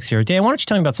tips and tricks here. Dan, why don't you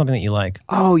tell me about something that you like?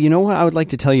 Oh, you know what I would like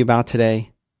to tell you about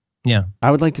today? Yeah.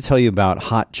 I would like to tell you about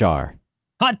Hotjar.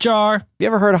 Hotjar. You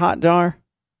ever heard of Hotjar?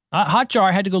 Hotjar,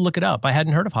 I had to go look it up. I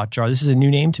hadn't heard of Hotjar. This is a new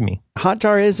name to me.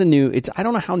 Hotjar is I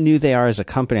don't know how new they are as a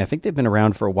company. I think they've been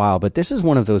around for a while, but this is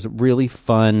one of those really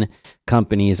fun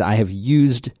companies. I have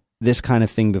used this kind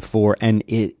of thing before, and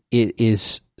it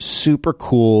is super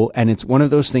cool. And it's one of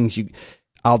those things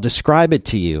I'll describe it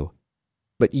to you,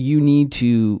 but you need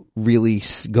to really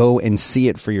go and see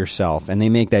it for yourself. And they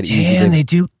make that easy. And they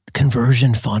do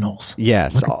conversion funnels.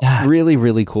 Yes. Look at that. Really,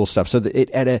 really cool stuff. So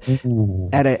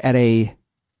at a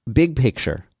big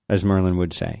picture, as Merlin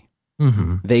would say,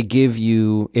 they give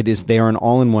you, they are an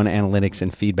all-in-one analytics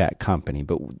and feedback company.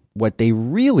 But what they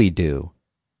really do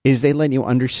is they let you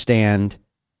understand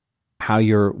how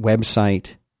your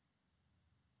website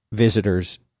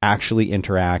visitors actually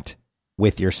interact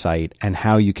with your site and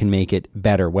how you can make it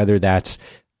better, whether that's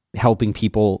helping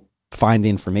people find the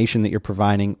information that you're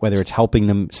providing, whether it's helping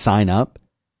them sign up,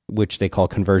 which they call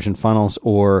conversion funnels,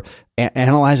 or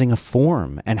analyzing a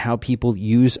form and how people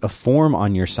use a form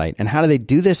on your site. And how do they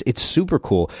do this? It's super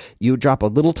cool. You drop a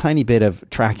little tiny bit of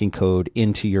tracking code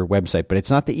into your website, but it's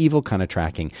not the evil kind of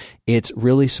tracking. It's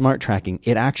really smart tracking.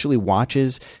 It actually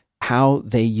watches how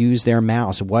they use their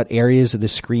mouse, what areas of the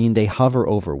screen they hover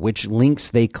over, which links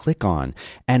they click on.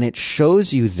 And it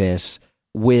shows you this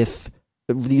with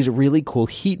these really cool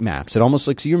heat maps. It almost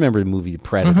looks, you remember the movie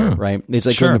Predator, right? It's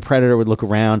like when the Predator would look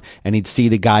around and he'd see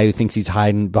the guy who thinks he's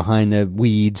hiding behind the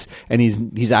weeds, and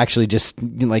he's actually just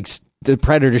like, the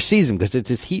Predator sees him because it's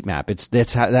his heat map.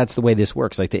 That's the way this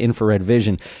works, like the infrared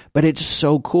vision. But it's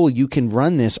so cool. You can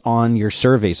run this on your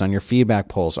surveys, on your feedback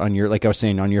polls, on your, like I was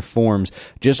saying, on your forms,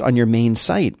 just on your main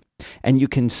site. and you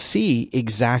can see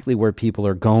exactly where people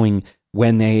are going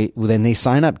when they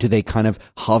sign up. Do they kind of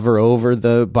hover over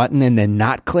the button and then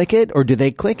not click it, or do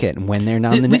they click it? And when they're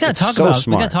not, we got to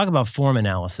talk about form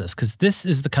analysis, because this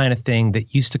is the kind of thing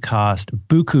that used to cost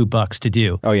buku bucks to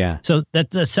do. Oh yeah. So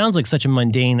that sounds like such a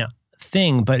mundane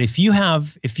thing, but if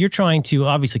you're trying to,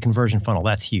 obviously conversion funnel,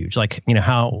 that's huge. Like,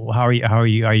 how are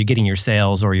you getting your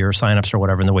sales or your signups or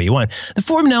whatever in the way you want? The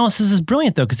form analysis is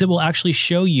brilliant though, because it will actually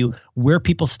show you where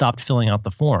people stopped filling out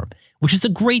the form, which is a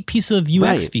great piece of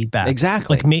UX feedback.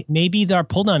 Exactly. Like maybe our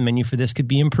pull down menu for this could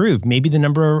be improved. Maybe the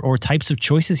number or types of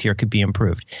choices here could be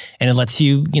improved, and it lets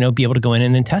you be able to go in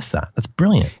and then test that. That's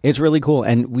brilliant. It's really cool,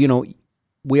 and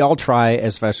we all try,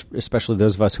 especially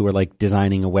those of us who are like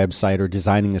designing a website or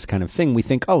designing this kind of thing. We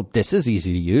think, oh, this is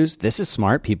easy to use. This is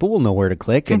smart. People will know where to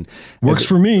click, and works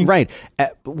for me. Right.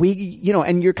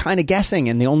 And you're kind of guessing.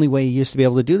 And the only way you used to be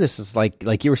able to do this is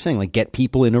like you were saying, like get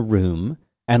people in a room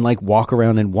and like walk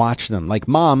around and watch them. Like,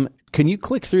 Mom, can you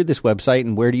click through this website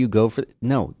and where do you go for?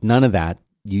 No, none of that.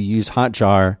 You use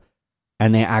Hotjar,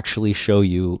 and they actually show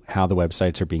you how the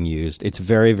websites are being used. It's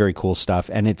very, very cool stuff.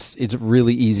 And it's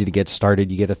really easy to get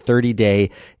started. You get a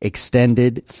 30-day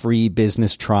extended free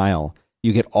business trial.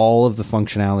 You get all of the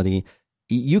functionality.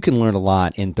 You can learn a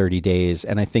lot in 30 days.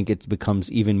 And I think it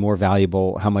becomes even more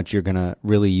valuable how much you're going to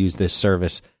really use this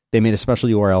service. They made a special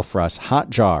URL for us,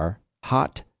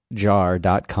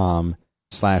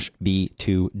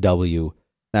 hotjar.com/B2W.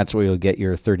 That's where you'll get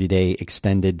your 30-day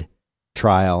extended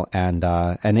trial, and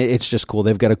it's just cool.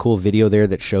 They've got a cool video there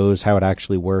that shows how it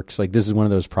actually works. Like, this is one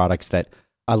of those products that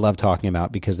I love talking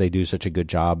about because they do such a good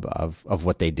job of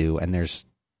what they do, and there's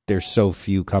so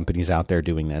few companies out there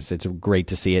doing this. It's great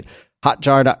to see it.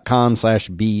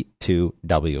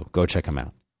 Hotjar.com/B2W. Go check them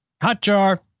out.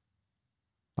 Hotjar.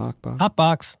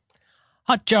 Hotbox.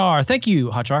 Hotjar. Thank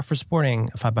you, Hotjar, for supporting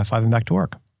 5x5 and Back to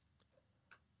Work.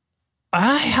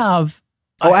 I have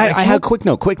a quick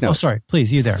note. Oh, sorry.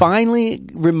 Please, you there. Finally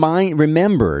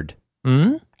remembered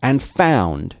and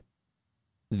found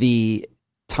the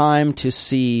time to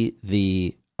see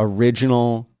the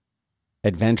original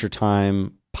Adventure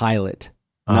Time pilot.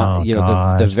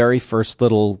 The very first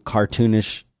little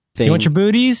cartoonish thing. You want your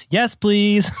booties? Yes,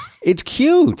 please. It's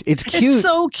cute. It's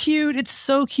so cute. It's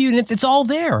so cute. It's all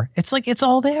there. It's like it's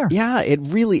all there. Yeah,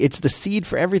 it's the seed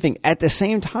for everything. At the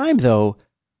same time, though,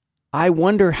 I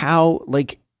wonder how,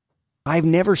 I've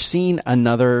never seen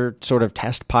another sort of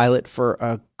test pilot for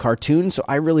a cartoon, so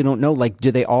I really don't know. Like, do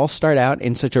they all start out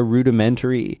in such a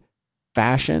rudimentary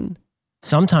fashion?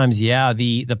 Sometimes, yeah.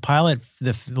 The pilot,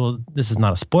 this is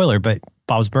not a spoiler, but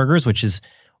Bob's Burgers, which is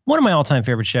one of my all-time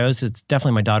favorite shows. It's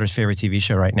definitely my daughter's favorite TV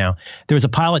show right now. There was a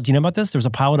pilot. Do you know about this? There was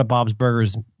a pilot of Bob's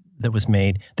Burgers that was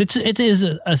made. It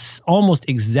is almost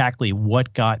exactly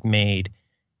what got made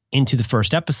into the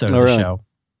first episode of the show,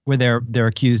 where they're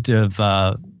accused of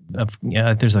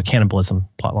there's a cannibalism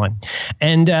plot line,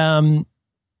 and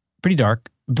pretty dark.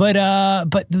 But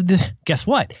guess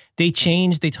what? They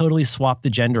totally swapped the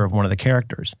gender of one of the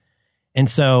characters. And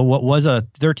so what was a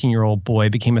 13-year-old boy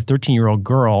became a 13-year-old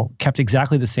girl, kept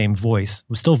exactly the same voice,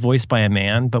 was still voiced by a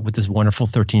man, but with this wonderful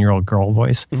 13-year-old girl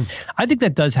voice. I think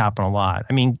that does happen a lot.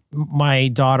 I mean, my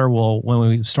daughter will, when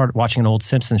we start watching an old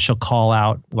Simpsons, she'll call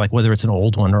out, like, whether it's an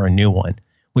old one or a new one,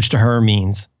 which to her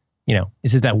means,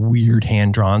 is it that weird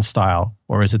hand-drawn style,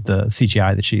 or is it the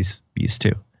CGI that she's used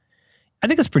to? I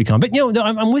think that's pretty common. But,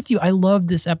 I'm with you. I love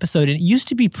this episode. It used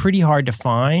to be pretty hard to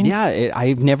find. Yeah,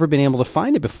 I've never been able to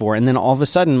find it before. And then all of a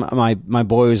sudden, my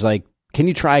boy was like, can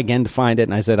you try again to find it?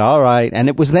 And I said, all right. And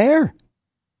it was there.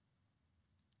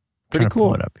 Pretty cool.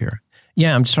 Pull it up here.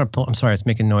 Yeah, I'm just trying to pull. I'm sorry, it's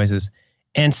making noises.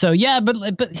 And so, yeah, but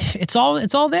it's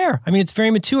all there. I mean, it's very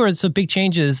mature. It's big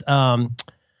changes. The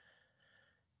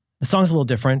song's a little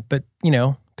different, but,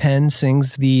 Penn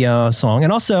sings the song.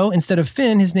 And also, instead of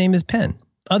Finn, his name is Penn.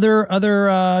 Other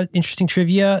interesting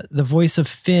trivia, the voice of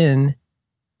Finn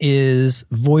is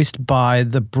voiced by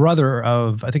the brother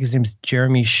of, I think his name's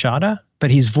Jeremy Shada,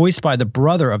 but he's voiced by the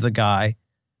brother of the guy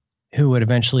who would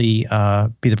eventually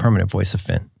be the permanent voice of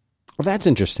Finn. Well, that's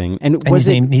interesting. And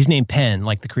he's named Penn,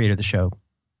 like the creator of the show.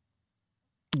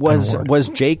 Was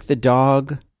Jake the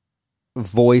dog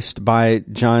voiced by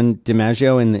John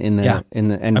DiMaggio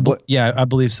I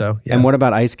believe so. Yeah. And what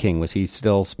about Ice King? Was he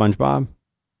still SpongeBob?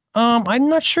 I'm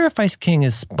not sure if Ice King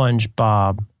is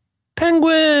SpongeBob.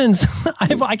 Penguins!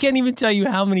 I can't even tell you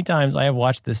how many times I have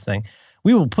watched this thing.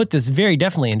 We will put this very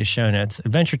definitely into show notes.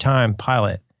 Adventure Time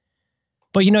pilot.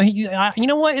 But you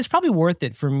know what? It's probably worth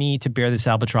it for me to bear this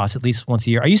albatross at least once a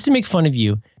year. I used to make fun of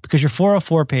you because your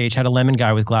 404 page had a lemon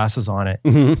guy with glasses on it,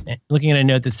 looking at a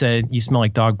note that said, "You smell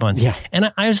like dog buns." Yeah.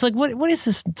 And I was like, "What is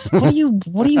this? What are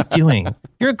you doing?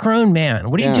 You're a grown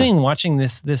man. What are you doing watching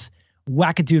this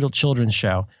wackadoodle children's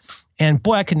show?" And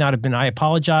boy, I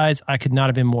apologize. I could not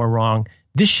have been more wrong.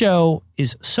 This show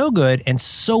is so good and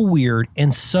so weird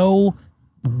and so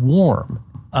warm.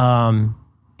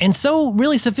 And so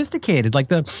really sophisticated, like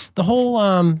the whole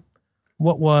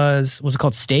what was it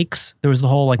called, Stakes? There was the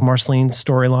whole like Marceline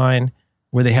storyline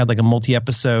where they had like a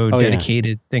multi-episode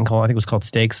dedicated thing called, I think it was called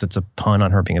Stakes. That's a pun on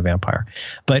her being a vampire,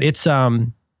 but it's a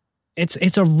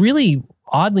really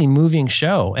oddly moving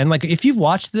show. And like if you've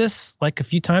watched this like a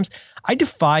few times, I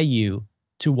defy you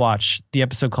to watch the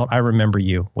episode called "I Remember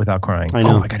You" without crying. I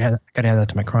know. Oh, I gotta add that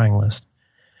to my crying list.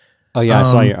 Oh yeah,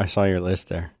 I saw your list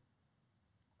there.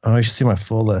 Oh, you should see my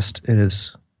full list. It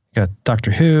is got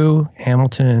Doctor Who,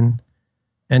 Hamilton,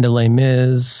 End of Les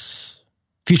Mis,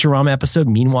 Futurama episode.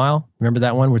 Meanwhile, remember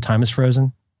that one where time is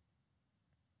frozen?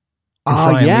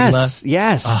 Oh yes.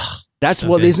 Oh, That's so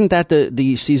good. Isn't that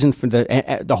the season for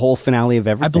the whole finale of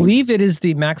everything? I believe it is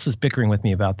Max was bickering with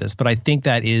me about this, but I think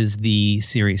that is the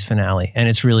series finale, and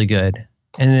it's really good.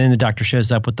 And then the Doctor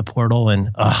shows up with the portal, and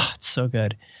it's so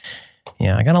good.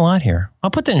 Yeah, I got a lot here.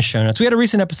 I'll put that in show notes. We had a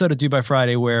recent episode of Due by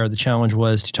Friday where the challenge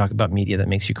was to talk about media that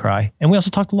makes you cry. And we also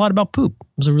talked a lot about poop. It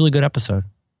was a really good episode.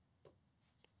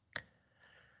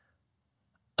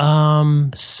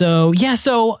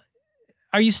 So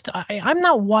are you I'm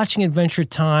not watching Adventure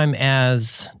Time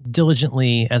as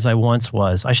diligently as I once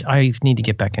was. I need to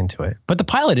get back into it. But the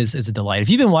pilot is a delight. If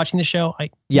you've been watching the show, go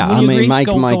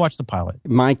watch the pilot.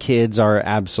 My kids are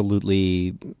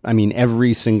absolutely,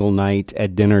 every single night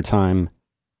at dinner time,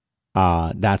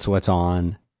 that's what's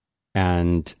on.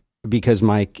 And because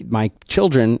my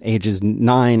children, ages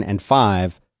 9 and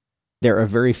 5, there are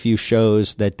very few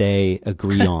shows that they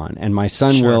agree on. And my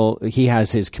son he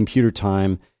has his computer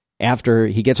time. After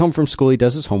he gets home from school, he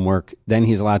does his homework. Then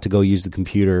he's allowed to go use the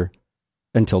computer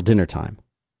until dinner time.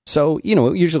 So, it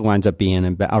usually winds up being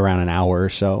around an hour or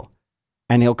so.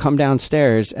 And he'll come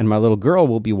downstairs and my little girl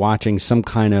will be watching some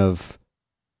kind of,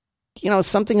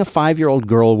 something a 5-year-old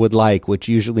girl would like, which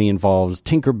usually involves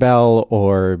Tinkerbell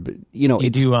or, You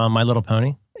do My Little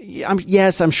Pony?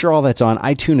 Yes, I'm sure all that's on.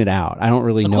 I tune it out. I don't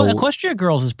really know. Equestria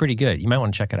Girls is pretty good. You might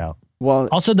want to check it out. Well,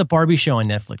 also the Barbie show on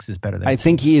Netflix is better than I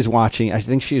think he is watching. I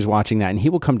think she is watching that, and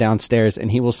he will come downstairs and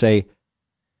he will say,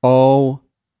 "OMG,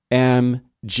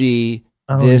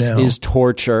 this is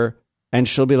torture." And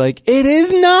she'll be like, "It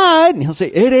is not." And he'll say,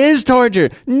 "It is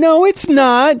torture." "No, it's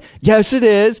not." "Yes, it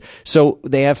is." So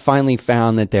they have finally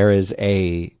found that there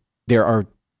are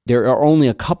only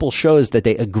a couple shows that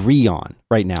they agree on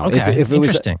right now. Okay, if it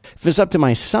was up to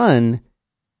my son,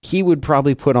 he would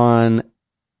probably put on,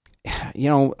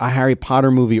 a Harry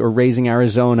Potter movie or Raising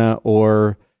Arizona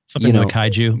or something like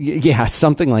kaiju. Yeah,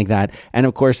 something like that. And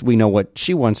of course, we know what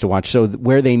she wants to watch. So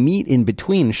where they meet in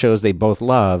between shows they both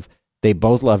love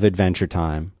Adventure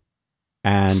Time,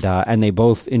 and they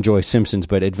both enjoy Simpsons.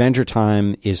 But Adventure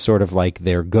Time is sort of like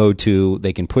their go-to.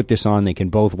 They can put this on. They can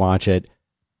both watch it.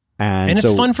 And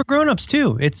it's fun for grown-ups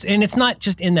too. It's not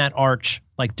just in that arch,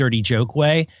 like dirty joke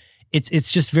way.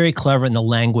 It's just very clever, and the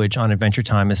language on Adventure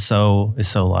Time is so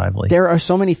lively. There are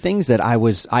so many things that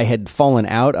I had fallen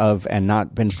out of and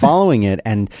not been following it,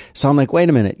 and so I'm like, wait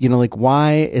a minute,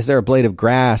 why is there a blade of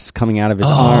grass coming out of his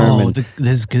arm? And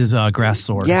his grass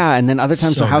sword. Yeah, and then other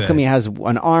times, so how come he has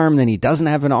an arm, then he doesn't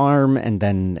have an arm, and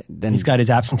then he's got his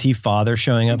absentee father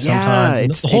showing up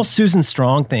sometimes. The whole Susan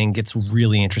Strong thing gets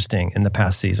really interesting in the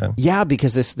past season. Yeah,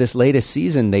 because this latest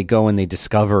season, they go and they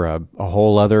discover a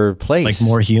whole other place, like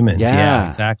more humans. Yeah,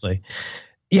 exactly.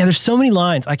 Yeah, there's so many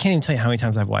lines. I can't even tell you how many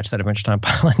times I've watched that Adventure Time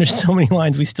pilot. There's so many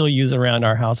lines we still use around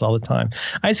our house all the time.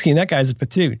 Ice Cream, that guy's a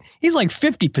patoot. He's like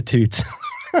 50 patoots.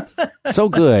 So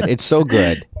good. It's so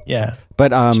good. Yeah.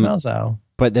 But Schmelzow.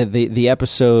 But the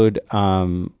episode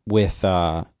with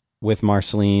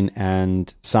Marceline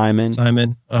and Simon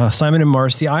and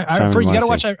Marcy. You got to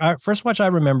watch. First watch I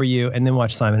Remember You, and then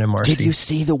watch Simon and Marcy. Did you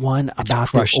see the one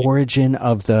about the origin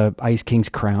of the Ice King's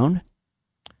crown?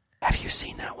 Have you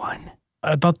seen that one?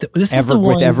 This is the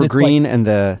one with Evergreen and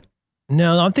the.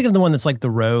 No, I'm thinking of the one that's like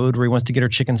the road where he wants to get her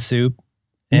chicken soup.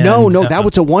 No,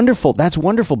 that's wonderful. That's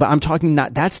wonderful. But I'm talking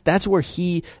that's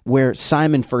where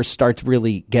Simon first starts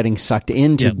really getting sucked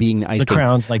into being the Ice King. The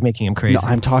crown's like making him crazy. No,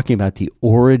 I'm talking about the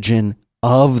origin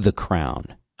of the crown.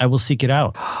 I will seek it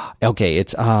out. Okay,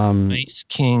 it's Ice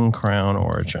King crown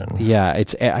origin. Yeah,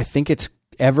 I think it's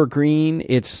Evergreen.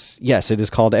 It is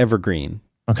called Evergreen.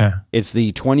 Okay. It's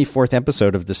the 24th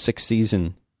episode of the 6th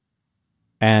season.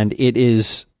 And it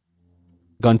is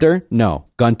Gunther? No.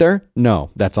 Gunther?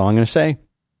 No. That's all I'm going to say.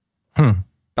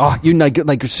 Oh, you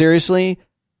like seriously?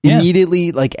 Yeah.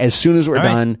 Immediately, like as soon as we're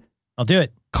done, I'll do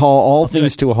it. Call all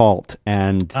things to a halt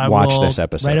and watch this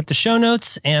episode. Write up the show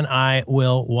notes, and I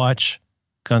will watch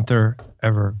Gunther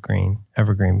Evergreen's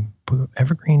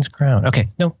Crown. Okay,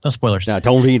 no spoilers. No,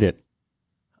 don't read it.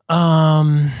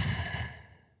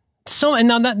 So, and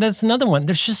now that's another one.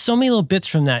 There's just so many little bits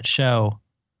from that show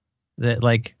that,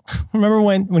 like, remember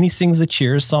when he sings the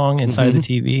Cheers song inside of the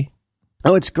TV?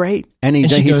 Oh, it's great. And he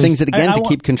goes, sings it again to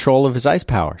keep control of his ice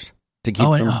powers, to keep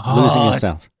from losing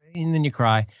himself. And then you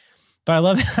cry. But I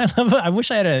love it. I wish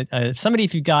I had somebody,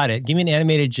 if you got it, give me an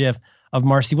animated GIF of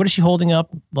Marcy. What is she holding up?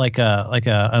 Like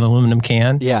an aluminum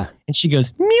can? Yeah. And she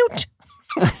goes, mute.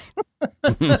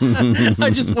 I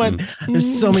just went,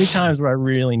 there's so many times where I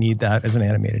really need that as an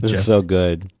animated GIF. It's so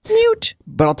good. Mute.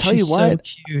 But I'll tell you what,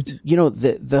 so cute. You know,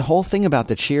 the whole thing about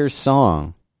the Cheers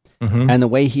song and the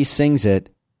way he sings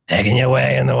it. Taking your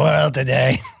way in the world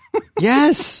today.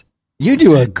 Yes. You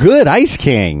do a good Ice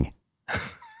King.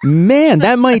 Man,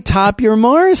 that might top your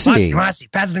Marcy. Marcy,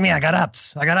 pass it to me. I got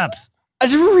ups.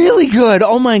 It's really good.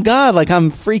 Oh my God. Like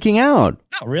I'm freaking out.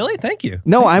 Oh, really? Thank you.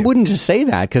 No, I wouldn't just say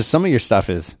that because some of your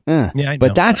stuff is, yeah, I know.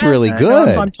 But that's really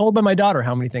good. I'm told by my daughter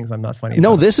how many things I'm not funny about.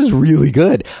 No, this is really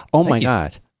good. Oh Thank my you.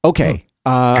 God. Okay.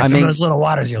 I some of those little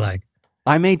waters you like.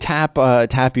 I may tap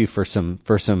you for some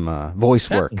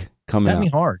voice work coming up. Tap me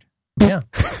hard. Yeah.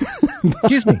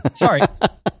 Excuse me. Sorry.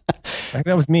 I think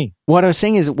that was me. What I was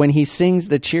saying is when he sings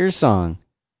the Cheers song,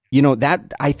 you know,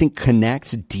 that I think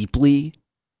connects deeply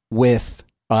with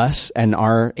us and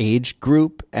our age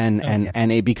group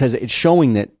because it's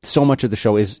showing that so much of the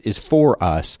show is for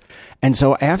us. And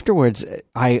so afterwards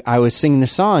I was singing the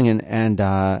song and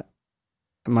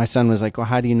my son was like, well,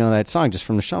 how do you know that song? Just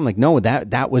from the show? I'm like, no,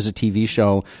 that was a TV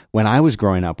show when I was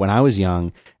growing up, when I was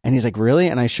young. And he's like, really?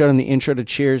 And I showed him the intro to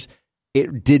Cheers.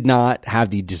 It did not have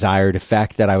the desired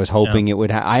effect that I was hoping it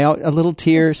would have. A little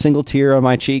single tear on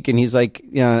my cheek. And he's like,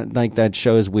 yeah, like that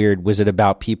show is weird. Was it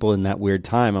about people in that weird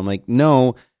time? I'm like,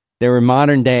 no, they were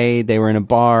modern day. They were in a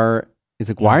bar. He's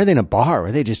like, why are they in a bar?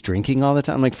 Were they just drinking all the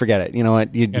time? I'm like, forget it. You know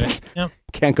what? You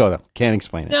can't go though. Can't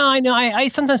explain it. No, I know. I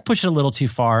sometimes push it a little too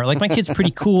far. Like my kid's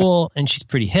pretty cool and she's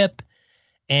pretty hip.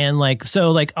 And like,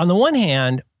 so like on the one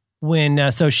hand,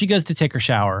 when, so she goes to take her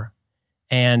shower.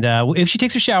 And if she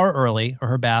takes her shower early or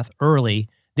her bath early,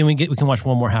 then we can watch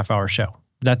one more half-hour show.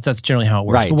 That's generally how it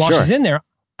works. Right, but while she's in there,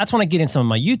 that's when I get in some of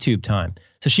my YouTube time.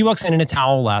 So she walks in a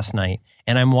towel last night,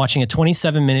 and I'm watching a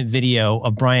 27-minute video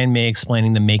of Brian May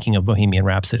explaining the making of Bohemian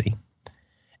Rhapsody.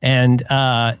 And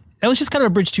that was just kind of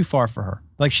a bridge too far for her.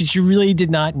 Like she really did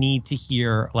not need to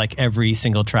hear like every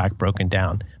single track broken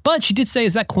down. But she did say,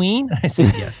 "Is that Queen?" I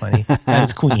said, "Yes, honey, that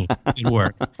is Queen." Good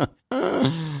work.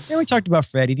 Then we talked about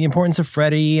Freddie, the importance of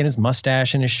Freddie and his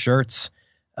mustache and his shirts.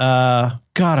 God,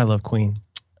 I love Queen.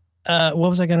 What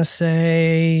was I gonna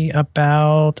say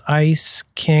about Ice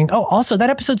King? Oh, also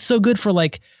that episode's so good for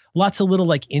like lots of little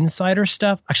like insider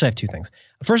stuff. Actually, I have two things.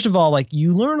 First of all, like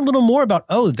you learn a little more about,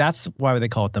 that's why they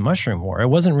call it the Mushroom War. It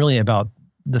wasn't really about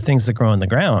the things that grow in the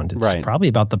ground. It's probably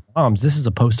about the bombs. This is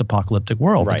a post-apocalyptic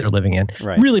world that they're living in.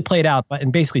 Right. Really played out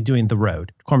and basically doing The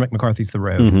Road. Cormac McCarthy's The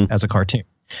Road as a cartoon.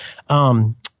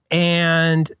 But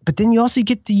then you also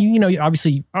get to,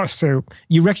 obviously, so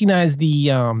you recognize the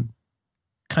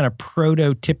kind of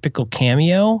prototypical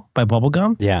cameo by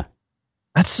Bubblegum. Yeah.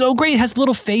 That's so great. It has a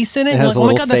little face in it. Has oh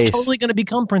my God, that's totally going to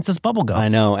become Princess Bubblegum. I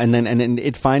know. And then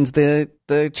it finds the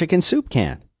chicken soup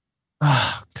can.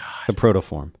 Oh, God. The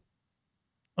protoform.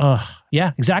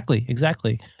 Yeah, exactly.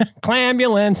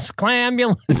 Clambulance.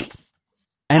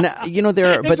 And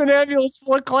it's an ambulance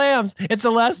full of clams. It's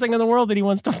the last thing in the world that he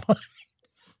wants to find.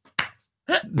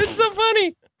 It's so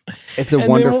funny. It's a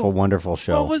wonderful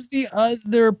show. What was the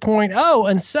other point? Oh,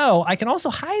 and so I can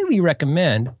also highly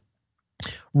recommend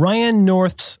Ryan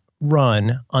North's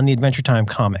run on the Adventure Time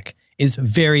comic is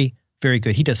very, very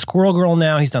good. He does Squirrel Girl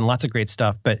now. He's done lots of great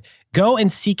stuff, but go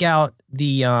and seek out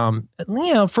the,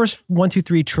 first 1, 2,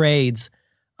 3 trades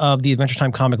of the Adventure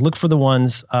Time comic. Look for the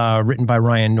ones written by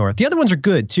Ryan North. The other ones are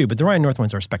good too, but the Ryan North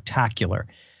ones are spectacular.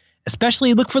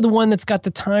 Especially look for the one that's got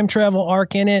the time travel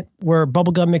arc in it where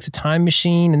Bubblegum makes a time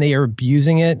machine and they are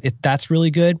abusing it. That's really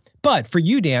good. But for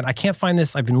you, Dan, I can't find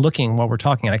this. I've been looking while we're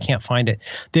talking and I can't find it.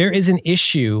 There is an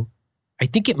issue. I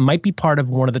think it might be part of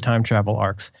one of the time travel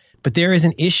arcs, but there is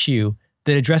an issue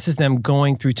that addresses them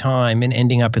going through time and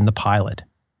ending up in the pilot.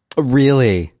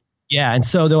 Really? Yeah. And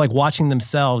so they're like watching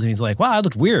themselves and he's like, wow, I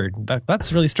looked weird.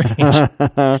 That's really strange.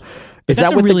 Is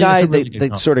that with the guy,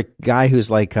 the sort of guy who's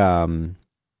like on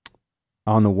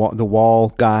the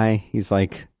wall guy? He's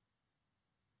like,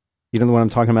 you know the one I'm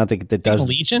talking about that does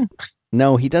Legion?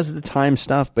 No, he does the time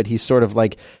stuff, but he's sort of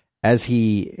like as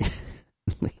he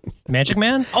Magic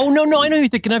Man? Oh no, I know who you're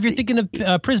thinking of. You're thinking of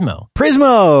Prismo.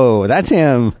 Prismo, that's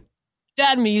him.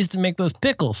 Dad and me used to make those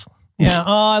pickles. Yeah,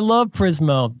 I love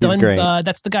Prismo. He's great.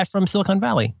 That's the guy from Silicon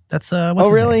Valley. That's what's oh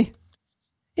his really? Name?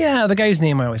 Yeah, the guy whose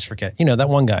name I always forget. You know, that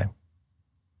one guy.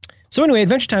 So anyway,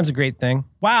 Adventure Time's a great thing.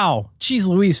 Wow. Jeez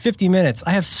Louise, 50 minutes.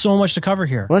 I have so much to cover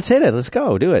here. Well, let's hit it. Let's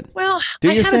go. Do it. Well, I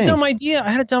had a dumb idea.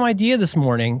 I had a dumb idea this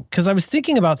morning because I was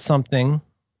thinking about something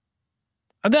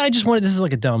that I just wanted. This is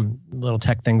like a dumb little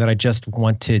tech thing that I just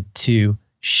wanted to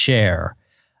share,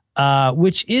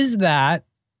 which is that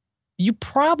you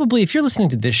probably, if you're listening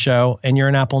to this show and you're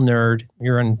an Apple nerd,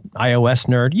 you're an iOS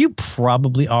nerd, you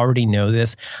probably already know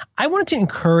this. I wanted to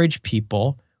encourage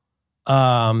people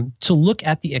to look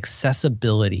at the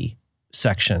accessibility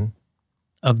section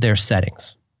of their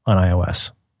settings on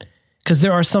iOS, because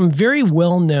there are some very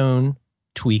well-known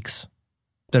tweaks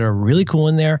that are really cool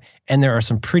in there, and there are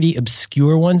some pretty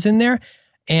obscure ones in there.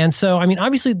 And so, I mean,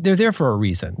 obviously they're there for a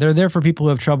reason. They're there for people who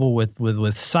have trouble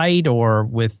with sight or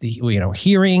with the,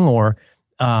 hearing or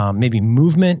maybe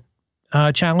movement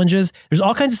challenges. There's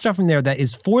all kinds of stuff in there that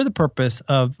is for the purpose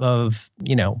of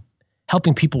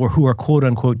helping people who are quote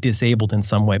unquote disabled in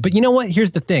some way. But you know what?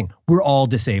 Here's the thing. We're all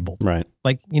disabled. Right.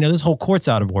 Like, this whole court's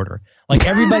out of order. Like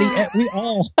everybody, we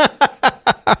all,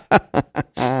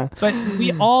 but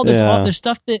we all, there's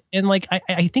stuff that, and like,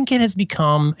 I think it has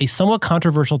become a somewhat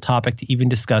controversial topic to even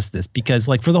discuss this because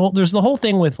like there's the whole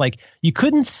thing with like, you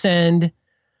couldn't send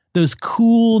those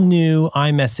cool new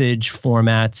iMessage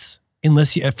formats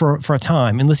unless you, for a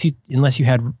time, unless you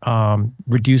had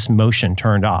reduced motion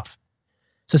turned off.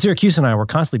 So Syracuse and I were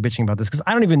constantly bitching about this because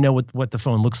I don't even know what the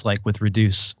phone looks like with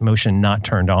reduce motion not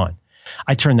turned on.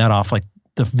 I turned that off like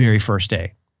the very first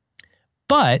day.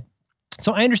 But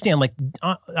so I understand, like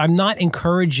I'm not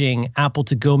encouraging Apple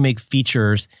to go make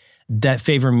features that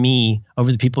favor me over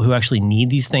the people who actually need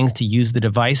these things to use the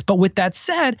device. But with that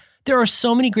said, there are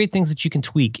so many great things that you can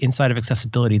tweak inside of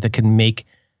accessibility that can make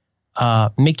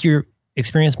your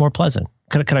experience more pleasant.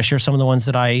 Could I share some of the ones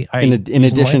that I in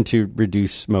addition to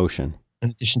reduce motion? In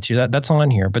addition to that, that's all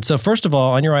in here. But so first of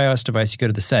all, on your iOS device, you go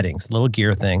to the settings, little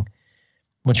gear thing.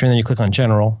 Once you're in there, you click on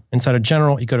general. Inside of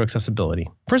general, you go to accessibility.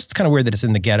 First, it's kind of weird that it's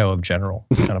in the ghetto of general.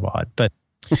 Kind of odd. But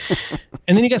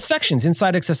and then you got sections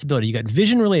inside accessibility. You got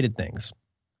vision related things.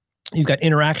 You've got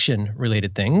interaction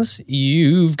related things.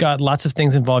 You've got lots of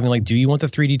things involving like, do you want the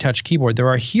 3D touch keyboard? There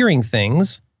are hearing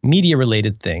things, media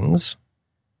related things.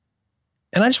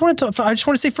 And I just want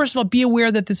to say, first of all, be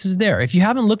aware that this is there. If you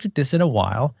haven't looked at this in a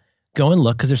while, go and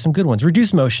look because there's some good ones.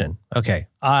 Reduce motion. Okay.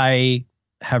 I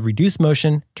have reduced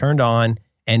motion turned on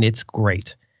and it's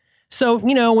great. So,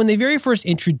 when they very first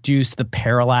introduced the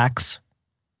parallax,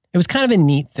 it was kind of a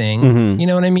neat thing. Mm-hmm. You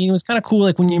know what I mean? It was kind of cool.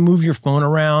 Like when you move your phone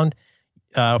around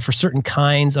for certain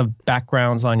kinds of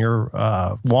backgrounds on your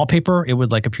wallpaper, it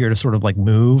would like appear to sort of like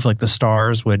move, like the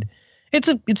stars would. It's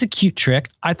a cute trick.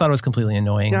 I thought it was completely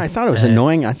annoying. Yeah, I thought it was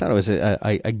annoying. I thought it was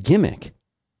a gimmick.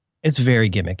 It's very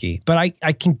gimmicky, but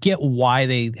I can get why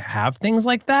they have things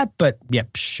like that. But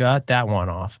yep, shut that one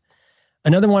off.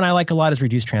 Another one I like a lot is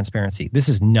reduced transparency. This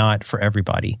is not for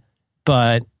everybody,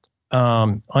 but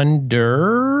under.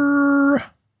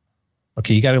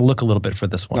 Okay, you got to look a little bit for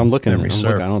this one. I'm looking. I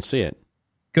don't see it.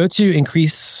 Go to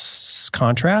increase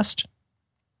contrast.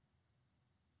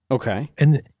 Okay.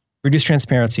 And reduce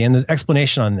transparency. And the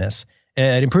explanation on this.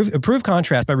 Improve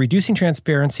contrast by reducing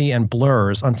transparency and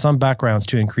blurs on some backgrounds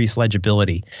to increase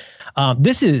legibility.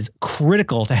 This is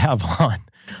critical to have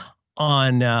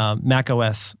on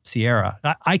macOS Sierra.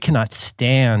 I cannot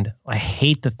stand. I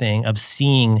hate the thing of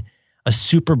seeing a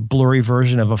super blurry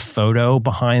version of a photo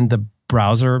behind the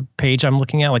browser page I'm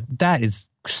looking at. Like that is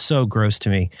so gross to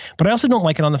me. But I also don't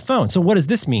like it on the phone. So what does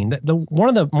this mean?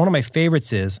 One of my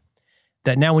favorites is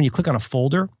that now when you click on a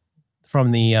folder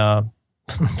from the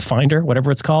Finder, whatever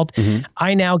it's called, mm-hmm.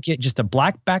 I now get just a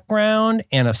black background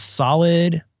and a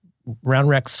solid round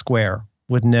rect square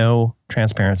with no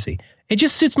transparency. It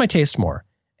just suits my taste more.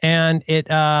 And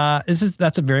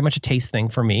that's a very much a taste thing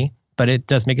for me, but it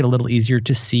does make it a little easier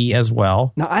to see as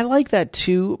well. Now I like that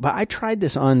too, but I tried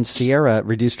this on Sierra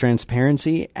reduced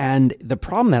transparency, and the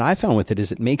problem that I found with it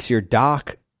is it makes your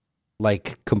dock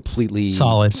like completely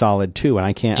solid too, and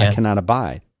I cannot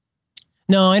abide.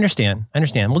 No, I understand.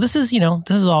 Well, this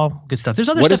is all good stuff. There's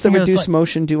other stuff. What does the reduced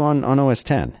motion do on OS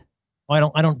 10?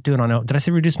 Well, I don't do it on. Did I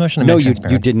say reduced motion? No, you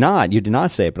did not. You did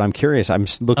not say it, but I'm curious. I'm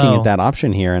looking at that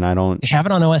option here, and I don't. You have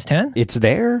it on OS 10? It's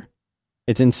there.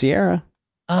 It's in Sierra.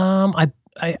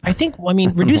 I think,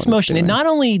 reduced motion, it not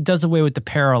only does away with the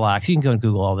parallax, you can go and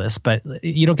Google all this, but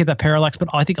you don't get that parallax, but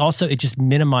I think also it just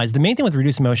minimizes. The main thing with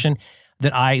reduced motion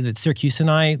that Syracuse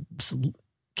and I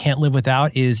can't live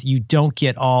without is you don't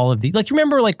get all of the, like,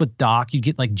 remember like with Doc, you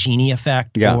get like Genie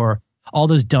effect or all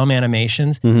those dumb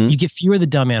animations. Mm-hmm. You get fewer of the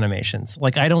dumb animations.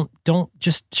 Like don't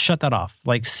just shut that off.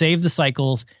 Like save the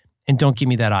cycles and don't give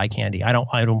me that eye candy. I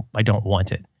don't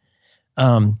want it.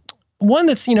 One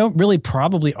that's, really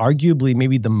probably arguably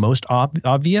maybe the most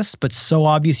obvious, but so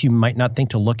obvious you might not think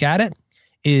to look at it,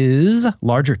 is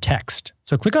larger text.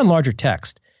 So click on larger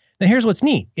text. Now here's what's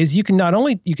neat is you can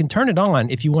turn it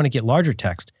on if you want to get larger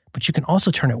text, but you can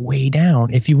also turn it way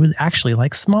down if you would actually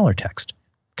like smaller text.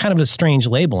 Kind of a strange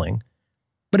labeling.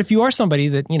 But if you are somebody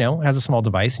that, has a small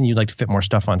device and you'd like to fit more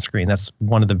stuff on screen, that's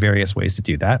one of the various ways to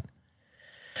do that.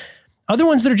 Other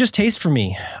ones that are just taste for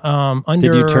me.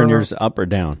 Did you turn yours up or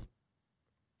down?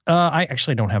 I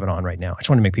actually don't have it on right now. I just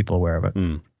want to make people aware of it.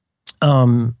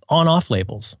 On-off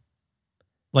labels.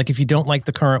 Like if you don't like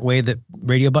the current way that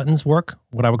radio buttons work,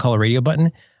 what I would call a radio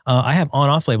button, I have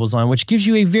on-off labels on, which gives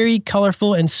you a very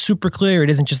colorful and super clear. It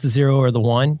isn't just the 0 or the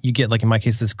 1. You get, like in my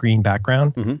case, this green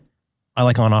background. Mm-hmm. I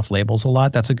like on-off labels a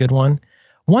lot. That's a good one.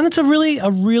 One that's a really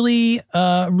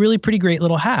pretty great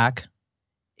little hack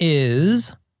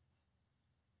is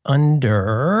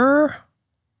under,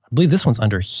 I believe this one's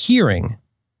under hearing.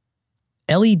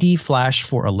 LED flash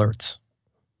for alerts.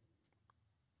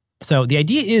 So the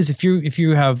idea is if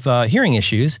you have hearing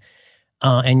issues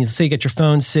and you say you get your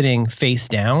phone sitting face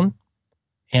down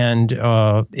and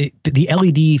the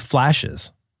LED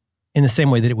flashes in the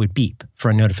same way that it would beep for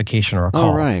a notification or a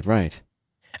call. Oh, right.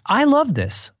 I love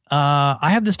this.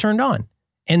 I have this turned on.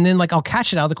 And then I'll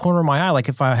catch it out of the corner of my eye. Like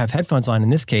if I have headphones on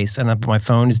in this case and my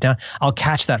phone is down, I'll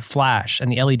catch that flash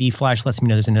and the LED flash lets me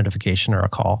know there's a notification or a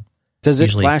call. Does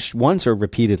it flash once or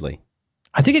repeatedly?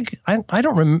 I think I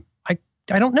don't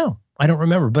know. I don't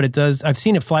remember, but it does. I've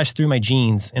seen it flash through my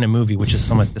jeans in a movie, which is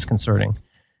somewhat disconcerting.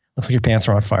 Looks like your pants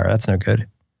are on fire. That's no good.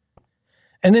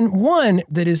 And then one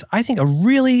that is, I think,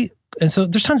 and so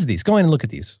there's tons of these. Go in and look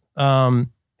at these.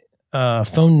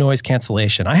 Phone noise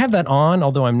cancellation. I have that on,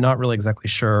 although I'm not really exactly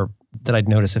sure that I'd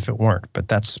notice if it weren't, but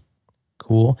that's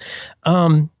cool.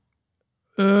 Okay,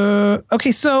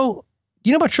 so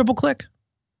you know about triple click?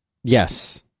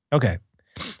 Yes. Okay.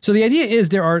 So the idea is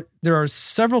there are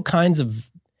several kinds of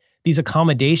these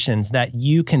accommodations that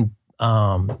you can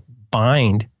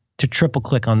bind to triple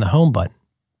click on the home button.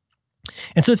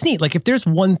 And so it's neat. Like if there's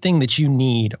one thing that you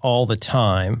need all the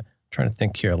time, I'm trying to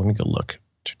think here. Let me go look.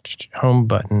 Home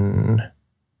button.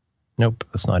 Nope,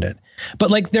 that's not it.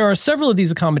 But there are several of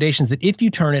these accommodations that if you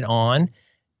turn it on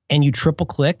and you triple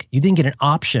click, you then get an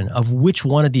option of which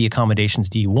one of the accommodations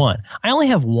do you want. I only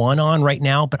have one on right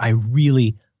now, but I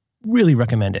really, really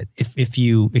recommend it if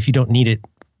you don't need it,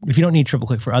 if you don't need triple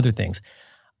click for other things.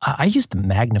 I use the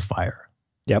magnifier.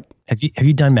 Yep. Have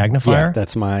you done magnifier?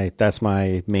 Yeah, that's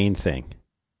my main thing.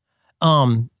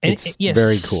 It's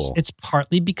very cool. It's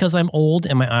partly because I'm old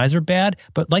and my eyes are bad,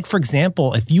 but for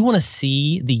example, if you want to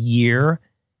see the year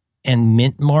and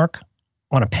mint mark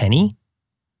on a penny,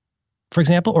 for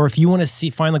example, or if you want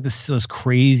to find those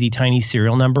crazy tiny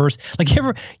serial numbers,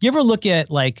 you ever look at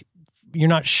you're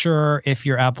not sure if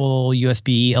your Apple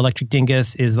USB electric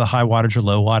dingus is the high wattage or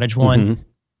low wattage one.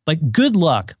 Mm-hmm. Good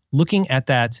luck looking at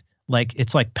that.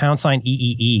 It's like £$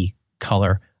 EEE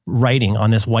color writing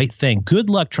on this white thing. Good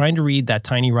luck trying to read that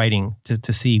tiny writing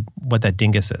to see what that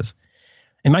dingus is.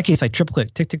 In my case, I triple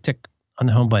click, tick, tick, tick on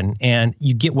the home button, and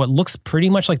you get what looks pretty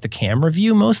much like the camera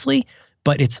view mostly,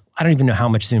 but I don't even know how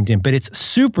much zoomed in, but it's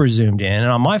super zoomed in. And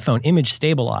on my phone, image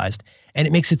stabilized, and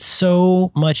it makes it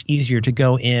so much easier to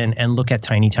go in and look at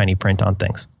tiny, tiny print on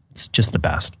things. It's just the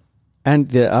best. And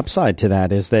the upside to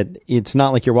that is that it's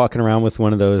not like you're walking around with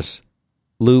one of those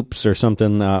loops or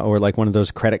something, or one of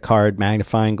those credit card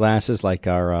magnifying glasses like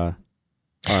our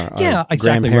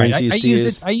exactly right.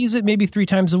 I use it maybe 3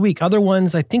 times a week. Other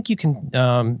ones, I think you can.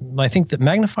 I think that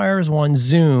magnifier is one.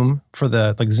 Zoom for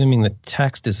the zooming the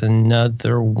text is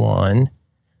another one.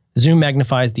 Zoom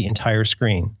magnifies the entire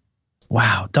screen.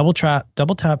 Wow! Double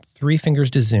tap 3 fingers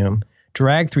to zoom.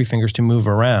 Drag 3 fingers to move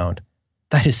around.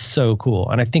 That is so cool,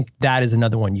 and I think that is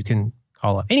another one you can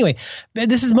call up. Anyway,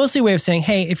 this is mostly a way of saying,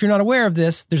 hey, if you're not aware of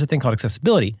this, there's a thing called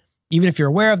accessibility. Even if you're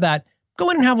aware of that, go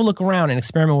in and have a look around and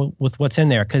experiment with what's in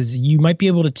there, because you might be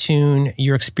able to tune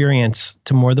your experience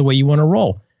to more the way you want to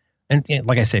roll. And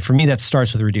like I say, for me, that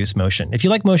starts with reduced motion. If you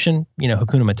like motion,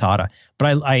 Hakuna Matata.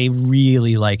 But I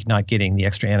really like not getting the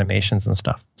extra animations and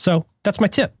stuff. So that's my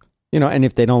tip. And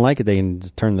if they don't like it, they can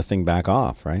just turn the thing back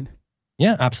off, right?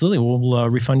 Yeah, absolutely. We'll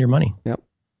refund your money. Yep.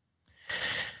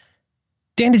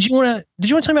 Dan, did you want to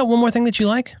talk about one more thing that you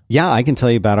like? Yeah, I can tell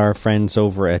you about our friends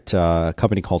over at a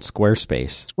company called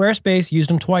Squarespace. Squarespace, used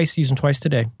them twice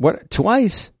today. What,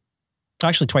 twice?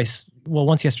 Actually, twice. Well,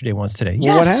 once yesterday, once today.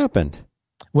 Well, what happened?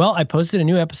 Well, I posted a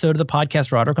new episode of the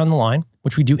podcast Roderick on the Line,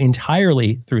 which we do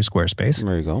entirely through Squarespace.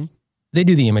 There you go. They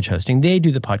do the image hosting. They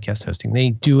do the podcast hosting.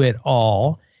 They do it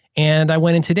all. And I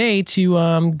went in today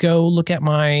to go look at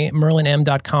my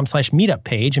merlinm.com/meetup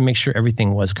page and make sure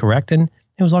everything was correct. And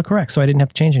it was all correct. So I didn't have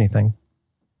to change anything.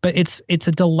 But it's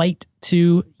a delight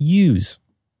to use.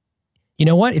 You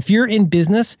know what? If you're in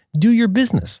business, do your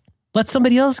business. Let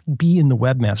somebody else be in the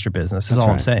webmaster business is all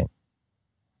I'm saying.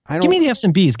 Give me the F's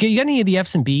and B's. You got any of the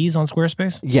F's and B's on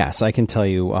Squarespace? Yes, I can tell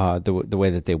you the way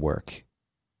that they work.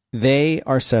 They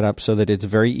are set up so that it's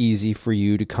very easy for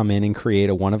you to come in and create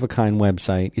a one-of-a-kind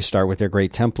website. You start with their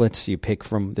great templates. You pick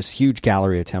from this huge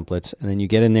gallery of templates, and then you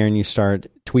get in there and you start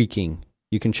tweaking.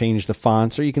 You can change the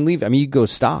fonts or you can leave. I mean, you go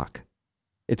stock.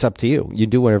 It's up to you. You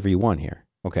do whatever you want here.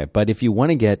 Okay, but if you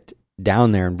want to get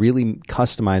down there and really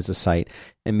customize the site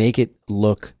and make it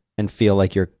look and feel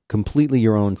like you're completely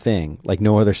your own thing, like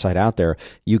no other site out there,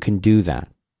 you can do that.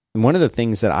 And one of the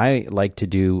things that I like to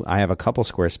do, I have a couple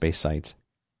Squarespace sites.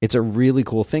 It's a really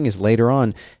cool thing is later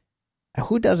on,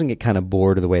 who doesn't get kind of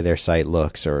bored of the way their site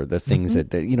looks or the things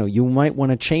that you might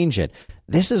want to change it.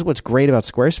 This is what's great about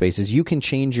Squarespace is you can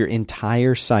change your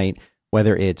entire site,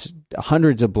 whether it's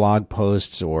hundreds of blog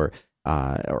posts or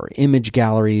image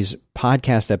galleries,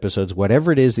 podcast episodes,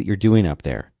 whatever it is that you're doing up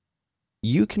there.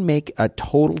 You can make a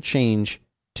total change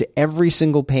to every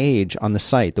single page on the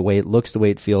site, the way it looks, the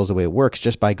way it feels, the way it works,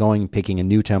 just by going and picking a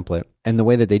new template. And the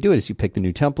way that they do it is you pick the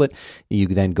new template, you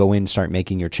then go in and start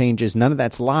making your changes. None of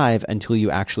that's live until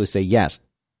you actually say, yes,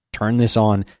 turn this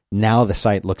on. Now the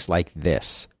site looks like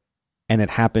this. And it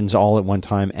happens all at one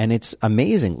time. And it's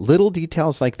amazing. Little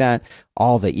details like that,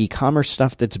 all the e-commerce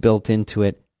stuff that's built into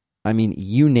it. I mean,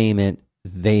 you name it,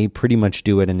 they pretty much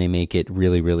do it and they make it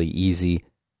really, really easy.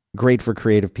 Great for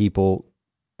creative people.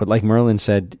 But like Merlin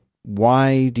said,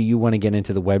 why do you want to get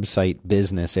into the website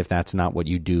business if that's not what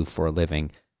you do for a living?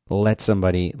 Let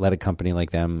a company like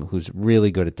them who's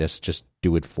really good at this just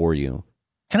do it for you.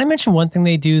 Can I mention one thing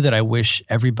they do that I wish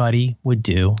everybody would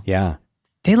do? Yeah.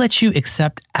 They let you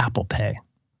accept Apple Pay.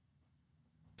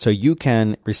 So you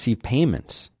can receive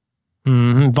payments.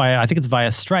 I think it's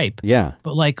via Stripe. Yeah.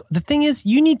 But like the thing is,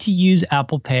 you need to use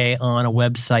Apple Pay on a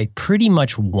website pretty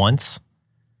much once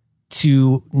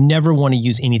to never want to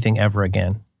use anything ever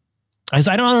again. I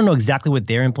don't know exactly what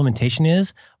their implementation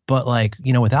is, but like,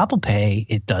 with Apple Pay,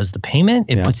 it does the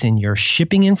payment. It puts in your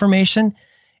shipping information.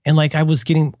 And like I was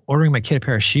ordering my kid a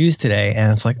pair of shoes today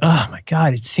and it's like, oh my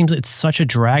God, it seems like it's such a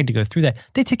drag to go through that.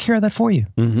 They take care of that for you.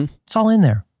 Mm-hmm. It's all in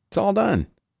there. It's all done.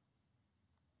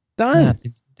 Done.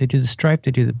 Yeah, they do the Stripe.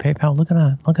 They do the PayPal. Look at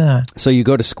that. So you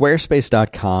go to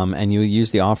squarespace.com and you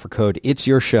use the offer code It's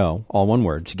Your Show, all one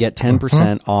word, to get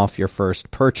 10% off your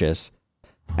first purchase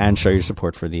and show your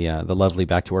support for the lovely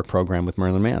Back to Work program with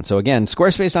Merlin Mann. So again,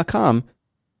 squarespace.com,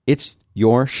 It's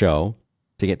Your Show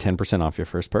to get 10% off your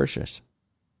first purchase.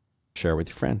 Share with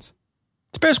your friends.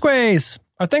 Squarespace.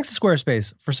 Our thanks to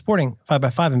Squarespace for supporting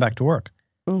 5x5 and Back to Work.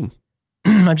 Boom.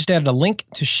 I just added a link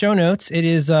to show notes. It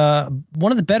is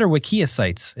one of the better Wikia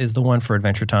sites is the one for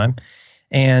Adventure Time.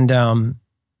 And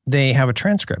they have a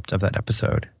transcript of that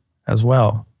episode as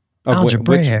well.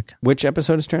 Algebraic. Which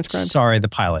episode is transcribed? Sorry, the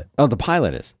pilot. Oh, the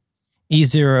pilot is.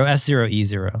 E0, S0,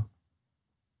 E0.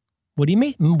 What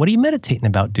are you meditating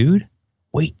about, dude?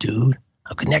 Wait, dude.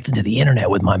 I'm connected to the internet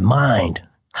with my mind.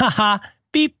 Ha.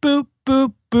 Beep, boop,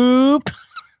 boop, boop.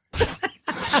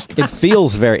 It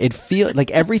feels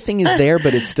like everything is there,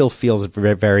 but it still feels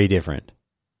very, very different.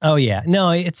 Oh yeah. No,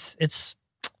 it's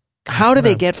how do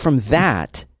they get from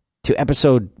that to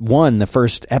episode 1, the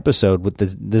first episode with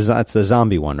that's the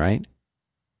zombie one, right?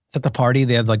 Is that the party?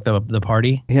 They have like the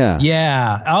party? Yeah.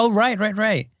 Yeah. Oh, right.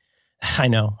 I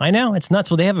know. It's nuts.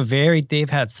 Well, they've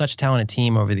had such a talented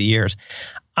team over the years.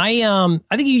 I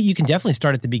think you can definitely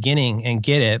start at the beginning and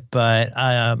get it, but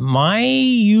my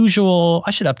usual,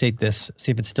 I should update this,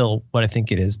 see if it's still what I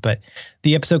think it is, but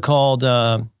the episode called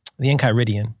The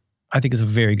Enchiridion, I think is a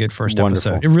very good first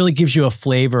Wonderful. episode. It really gives you a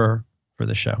flavor for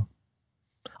the show.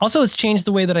 Also, it's changed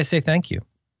the way that I say thank you.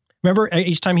 Remember,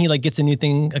 each time he like gets a new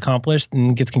thing accomplished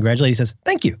and gets congratulated, he says,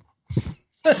 thank you.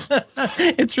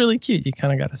 It's really cute. You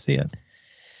kind of got to see it.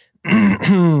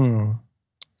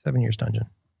 7 Years Dungeon.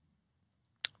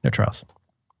 No trials.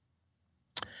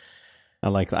 I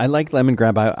like Lemon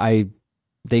Grab.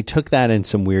 They took that in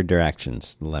some weird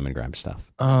directions, the Lemon Grab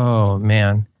stuff. Oh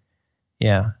man.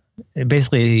 Yeah.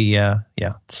 Basically,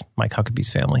 it's Mike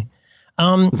Huckabee's family.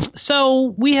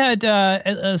 So we had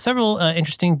several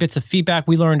interesting bits of feedback.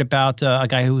 We learned about a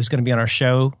guy who was going to be on our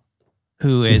show,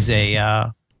 who is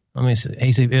a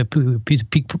he's a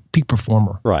peak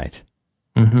performer. Right.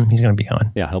 Mm-hmm. He's going to be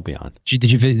on. Yeah, he'll be on.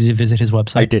 Did you visit his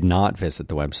website? I did not visit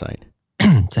the website.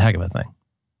 It's a heck of a thing.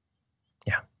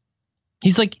 Yeah,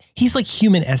 he's like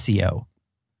human SEO.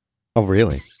 Oh,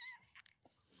 really?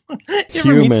 You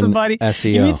ever meet somebody?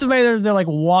 SEO. You meet somebody they're like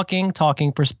walking,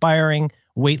 talking, perspiring,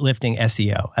 weightlifting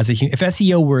SEO. If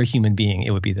SEO were a human being,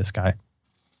 it would be this guy.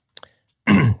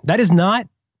 That is not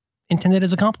intended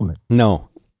as a compliment. No.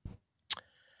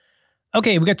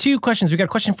 Okay, we got two questions. We got a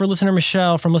question for listener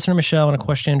Michelle, and a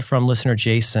question from listener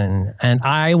Jason. And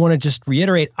I want to just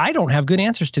reiterate, I don't have good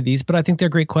answers to these, but I think they're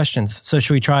great questions. So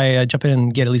should we try jump in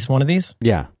and get at least one of these?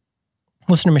 Yeah.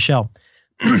 Listener Michelle,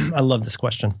 I love this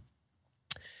question.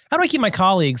 How do I keep my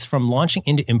colleagues from launching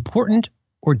into important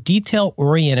or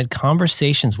detail-oriented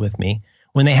conversations with me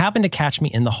when they happen to catch me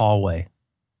in the hallway?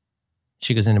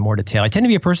 She goes into more detail. I tend to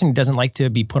be a person who doesn't like to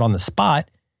be put on the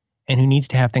spot and who needs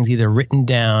to have things either written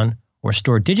down or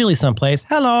stored digitally someplace.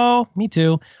 Hello, me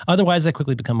too. Otherwise, I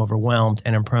quickly become overwhelmed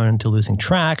and am prone to losing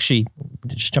track. She,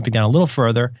 just jumping down a little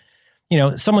further,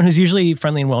 someone who's usually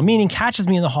friendly and well-meaning catches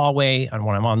me in the hallway and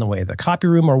when I'm on the way to the copy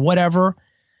room or whatever.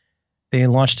 They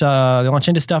launch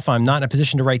into stuff I'm not in a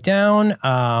position to write down.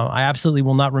 I absolutely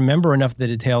will not remember enough of the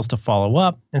details to follow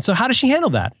up. And so how does she handle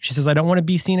that? She says, I don't want to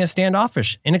be seen as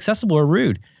standoffish, inaccessible, or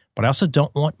rude, but I also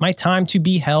don't want my time to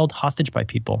be held hostage by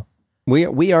people.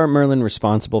 We are, Merlin,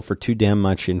 responsible for too damn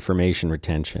much information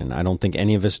retention. I don't think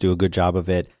any of us do a good job of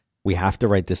it. We have to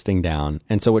write this thing down.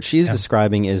 And so what she's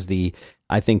describing is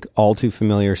I think, all too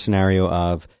familiar scenario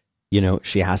of,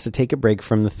 she has to take a break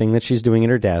from the thing that she's doing at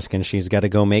her desk and she's got to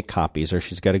go make copies or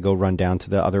she's got to go run down to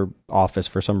the other office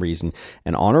for some reason.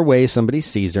 And on her way, somebody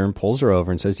sees her and pulls her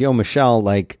over and says, yo, Michelle,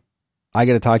 I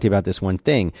got to talk to you about this one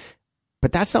thing.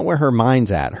 But that's not where her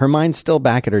mind's at. Her mind's still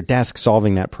back at her desk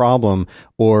solving that problem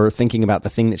or thinking about the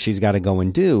thing that she's got to go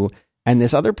and do. And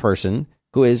this other person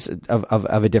who is of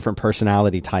a different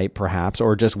personality type, perhaps,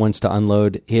 or just wants to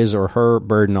unload his or her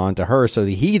burden onto her so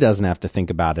that he doesn't have to think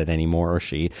about it anymore, or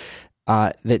she,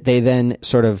 that they then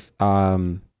sort of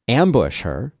ambush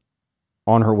her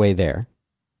on her way there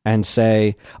and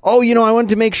say, oh, I wanted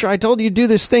to make sure I told you to do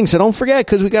this thing, so don't forget,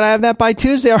 because we got to have that by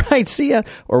Tuesday. All right, see ya.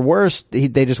 Or worse,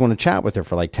 they just want to chat with her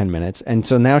for 10 minutes. And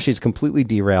so now she's completely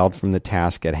derailed from the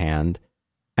task at hand.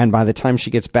 And by the time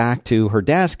she gets back to her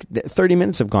desk, 30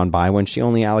 minutes have gone by when she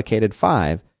only allocated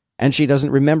 5. And she doesn't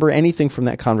remember anything from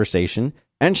that conversation.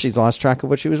 And she's lost track of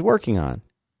what she was working on.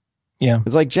 Yeah.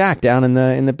 It's like Jack down in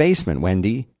the basement,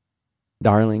 Wendy,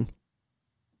 darling.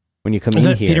 When you come in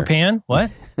here. Is that Peter Pan?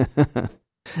 What?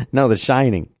 No, The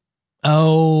Shining.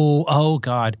 Oh,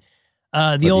 God.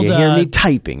 Whether you hear me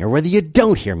typing or whether you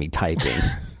don't hear me typing.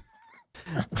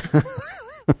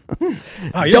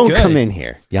 Don't come in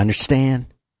here. You understand?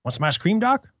 Want some ice cream,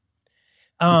 Doc?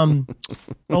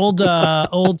 Old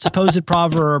supposed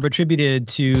proverb attributed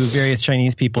to various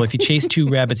Chinese people. If you chase 2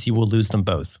 rabbits, you will lose them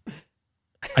both.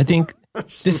 I think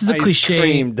this is a cliche.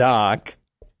 Cream, Doc.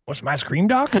 Want some ice cream,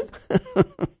 Doc?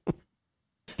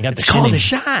 It's called a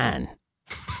shine.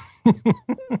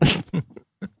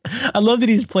 I love that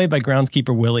he's played by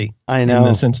groundskeeper Willie. I know. In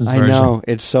the Simpsons version. I know.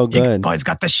 It's so good. He's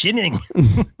got the shinning.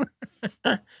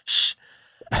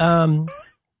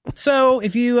 So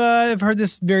if you have heard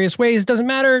this various ways, doesn't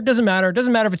matter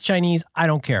if it's Chinese. I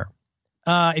don't care.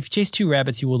 If you chase 2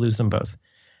 rabbits, you will lose them both.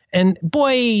 And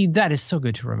boy, that is so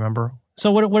good to remember.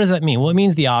 So what does that mean? Well, it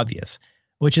means the obvious,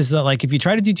 which is that if you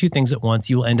try to do 2 things at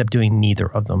once, you will end up doing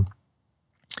neither of them.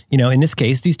 In this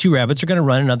case, these 2 rabbits are going to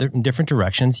run in different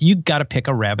directions. You got to pick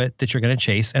a rabbit that you're going to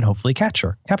chase and hopefully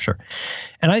capture.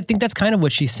 And I think that's kind of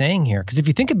what she's saying here. Because if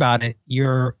you think about it,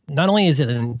 not only is it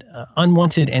an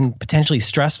unwanted and potentially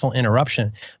stressful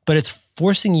interruption, but it's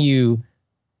forcing you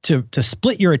to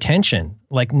split your attention.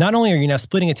 Not only are you now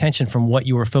splitting attention from what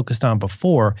you were focused on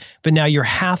before, but now you're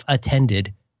half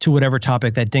attended to whatever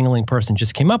topic that dingling person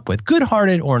just came up with,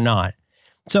 good-hearted or not.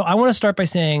 So I want to start by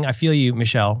saying I feel you,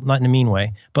 Michelle, not in a mean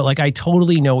way, but I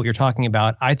totally know what you're talking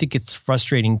about. I think it's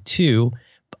frustrating too.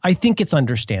 I think it's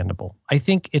understandable. I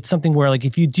think it's something where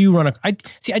if you do I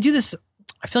do this.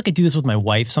 I feel like I do this with my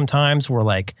wife sometimes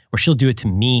where she'll do it to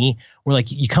me where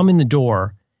you come in the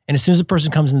door and as soon as the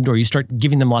person comes in the door, you start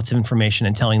giving them lots of information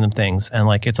and telling them things. And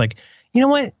it's you know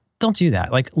what? Don't do that.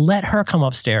 Let her come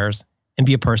upstairs and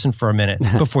be a person for a minute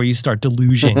before you start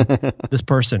deluging this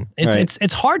person.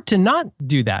 It's hard to not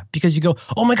do that because you go,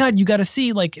 oh my God, you got to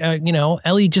see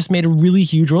Ellie just made a really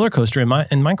huge roller coaster in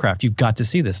Minecraft. You've got to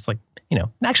see this. It's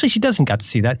actually she doesn't got to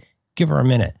see that. Give her a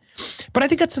minute. But I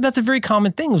think that's a very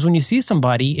common thing is when you see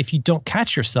somebody, if you don't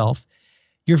catch yourself,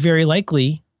 you're very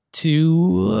likely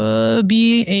to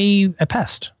be a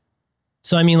pest.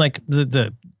 So, I mean, like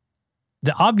the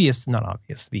obvious, not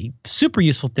obvious, the super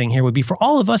useful thing here would be for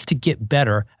all of us to get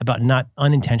better about not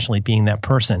unintentionally being that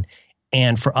person.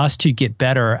 And for us to get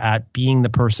better at being the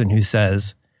person who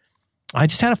says, I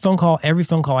just had a phone call. Every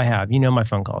phone call I have, my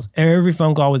phone calls. Every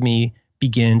phone call with me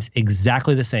begins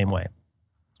exactly the same way.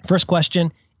 First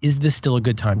question, is this still a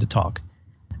good time to talk?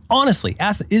 Honestly,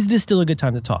 ask, is this still a good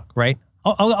time to talk, right?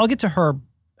 I'll get to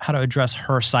how to address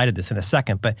her side of this in a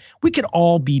second, but we could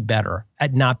all be better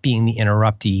at not being the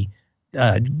interruptee,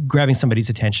 grabbing somebody's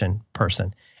attention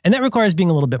person. And that requires being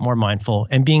a little bit more mindful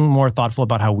and being more thoughtful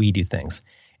about how we do things.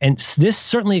 And this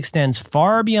certainly extends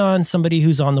far beyond somebody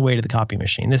who's on the way to the copy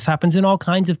machine. This happens in all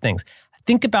kinds of things.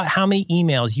 Think about how many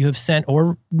emails you have sent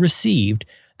or received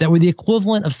that were the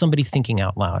equivalent of somebody thinking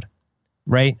out loud,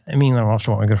 right? I mean, I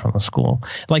also want to go from the school.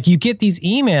 Like you get these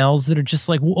emails that are just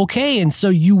like, well, okay, and so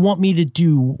you want me to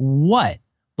do what?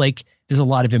 Like there's a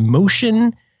lot of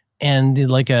emotion and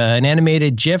like an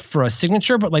animated GIF for a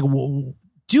signature, but like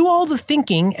do all the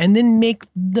thinking and then make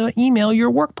the email your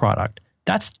work product.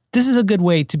 This is a good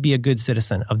way to be a good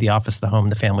citizen of the office, the home,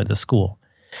 the family, the school.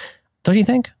 Don't you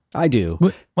think? I do.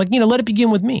 Like, let it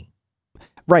begin with me.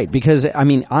 Right. Because, I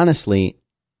mean, honestly,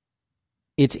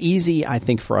 it's easy, I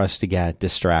think, for us to get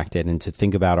distracted and to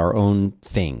think about our own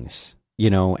things,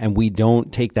 and we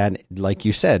don't take that, like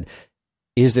you said,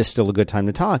 is this still a good time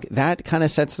to talk? That kind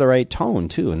of sets the right tone,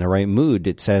 too, and the right mood.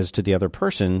 It says to the other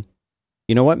person,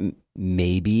 you know what,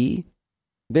 maybe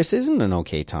this isn't an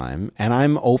okay time, and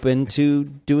I'm open to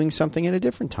doing something at a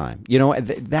different time.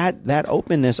 That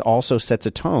openness also sets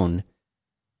a tone.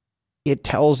 It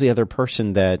tells the other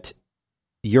person that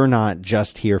you're not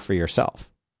just here for yourself.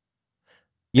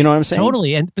 You know what I'm saying?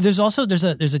 Totally. But there's also there's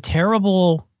a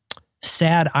terrible,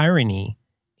 sad irony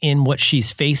in what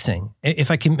she's facing.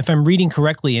 If I'm reading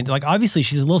correctly, and like obviously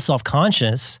she's a little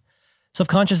self-conscious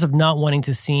of not wanting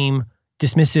to seem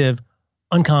dismissive,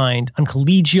 unkind,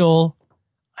 uncollegial.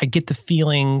 I get the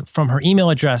feeling from her email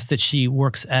address that she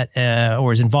works at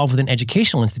or is involved with an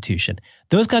educational institution.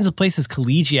 Those kinds of places,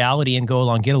 collegiality and go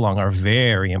along, get along are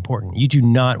very important. You do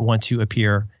not want to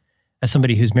appear as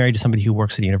somebody who's married to somebody who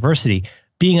works at a university.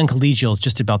 Being uncollegial is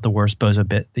just about the worst bozo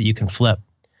bit that you can flip.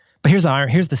 But here's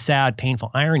the sad,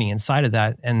 painful irony inside of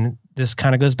that. And this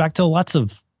kind of goes back to lots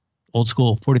of old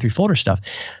school 43 folder stuff.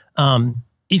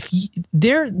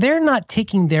 They're not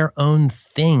taking their own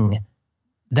thing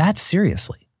that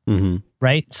seriously. Mm-hmm.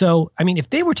 Right. So, I mean, if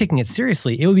they were taking it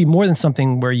seriously, it would be more than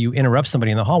something where you interrupt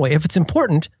somebody in the hallway. If it's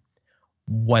important,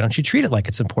 why don't you treat it like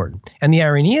it's important? And the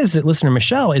irony is that listener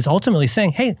Michelle is ultimately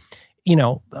saying, hey,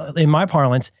 in my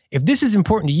parlance, if this is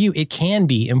important to you, it can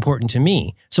be important to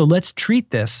me. So let's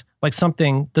treat this like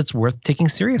something that's worth taking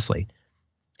seriously.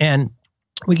 And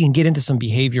we can get into some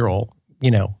behavioral,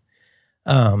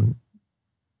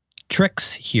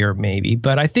 tricks here maybe,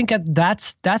 but I think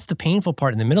that's the painful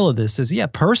part in the middle of this is,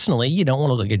 personally, you don't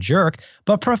want to look like a jerk,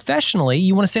 but professionally,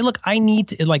 you want to say, look, I need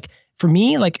to, like, for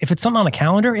me, like if it's something on a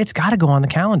calendar, it's got to go on the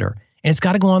calendar. And it's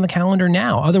got to go on the calendar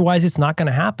now. Otherwise, it's not going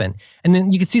to happen. And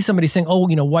then you can see somebody saying, oh,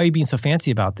 why are you being so fancy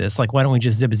about this? Like, why don't we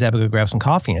just zibba-zabba go grab some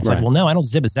coffee? And it's like, well, no, I don't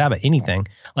zibba-zabba anything.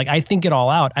 Like, I think it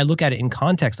all out. I look at it in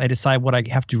context. I decide what I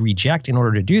have to reject in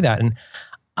order to do that. And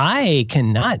I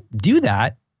cannot do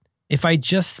that if I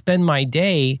just spend my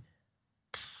day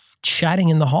chatting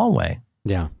in the hallway.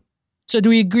 Yeah. So do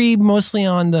we agree mostly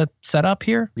on the setup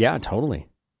here? Yeah, totally.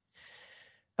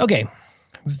 Okay.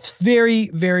 Very,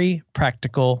 very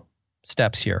practical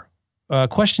steps here.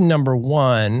 Question number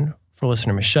one for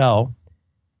listener Michelle,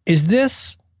 is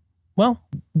this, well,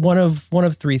 one of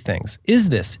three things. Is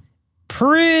this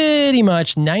pretty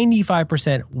much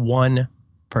 95% one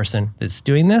person that's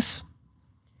doing this?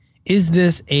 Is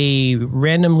this a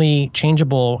randomly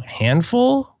changeable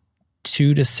handful,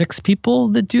 2 to 6 people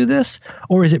that do this?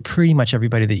 Or is it pretty much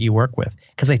everybody that you work with?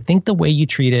 Because I think the way you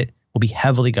treat it will be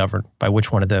heavily governed by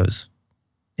which one of those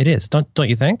it is. Don't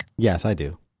you think? Yes, I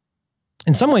do.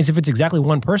 In some ways, if it's exactly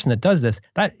one person that does this,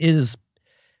 it's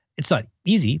not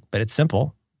easy, but it's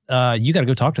simple. You got to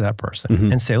go talk to that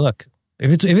person and say, look,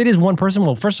 if it is one person,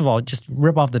 well, first of all, just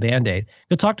rip off the Band-Aid.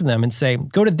 Go talk to them and say,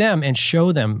 go to them and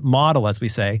show them, model, as we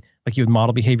say, like you would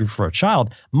model behavior for a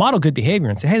child, model good behavior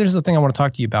and say, hey, there's the thing I want to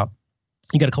talk to you about.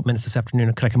 You got a couple minutes this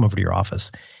afternoon. Could I come over to your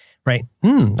office? Right.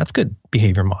 That's good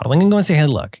behavior modeling. And go and say, hey,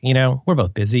 look, we're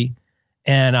both busy.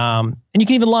 And you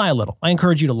can even lie a little. I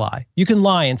encourage you to lie. You can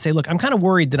lie and say, look, I'm kind of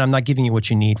worried that I'm not giving you what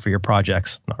you need for your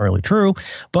projects. Not really true,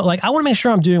 but like, I want to make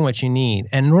sure I'm doing what you need.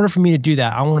 And in order for me to do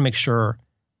that, I want to make sure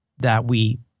that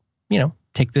we,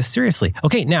 take this seriously.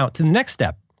 Okay, now to the next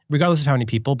step, regardless of how many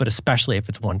people, but especially if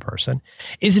it's one person.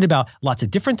 Is it about lots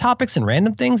of different topics and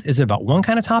random things? Is it about one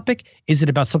kind of topic? Is it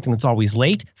about something that's always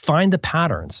late? Find the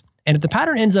patterns. And if the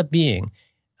pattern ends up being,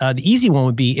 the easy one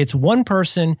would be, it's one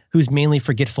person who's mainly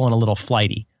forgetful and a little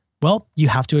flighty. Well, you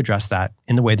have to address that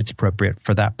in the way that's appropriate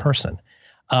for that person.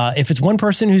 If it's one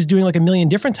person who's doing like a million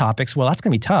different topics, well, that's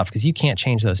going to be tough because you can't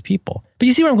change those people. But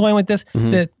you see where I'm going with this?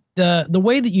 Mm-hmm. That the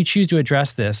way that you choose to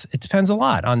address this, it depends a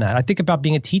lot on that. I think about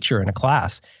being a teacher in a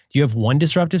class. Do you have one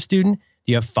disruptive student?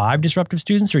 Do you have 5 disruptive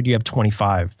students? Or do you have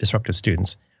 25 disruptive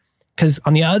students? Because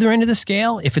on the other end of the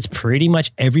scale, if it's pretty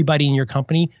much everybody in your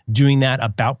company doing that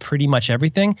about pretty much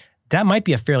everything, that might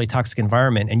be a fairly toxic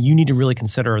environment. And you need to really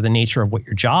consider the nature of what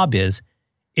your job is.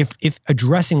 If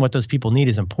addressing what those people need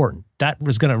is important, that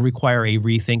was going to require a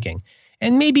rethinking.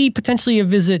 And maybe potentially a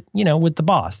visit, with the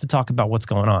boss to talk about what's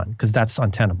going on, because that's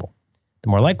untenable.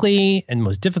 The more likely and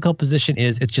most difficult position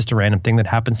is it's just a random thing that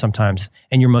happens sometimes,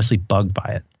 and you're mostly bugged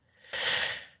by it.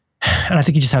 And I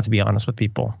think you just have to be honest with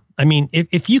people. I mean,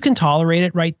 if you can tolerate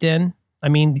it right then, I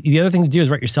mean, the other thing to do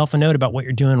is write yourself a note about what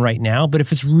you're doing right now. But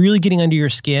if it's really getting under your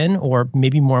skin, or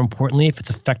maybe more importantly, if it's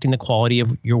affecting the quality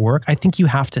of your work, I think you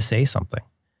have to say something.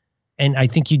 And I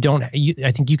think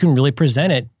I think you can really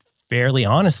present it fairly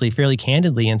honestly, fairly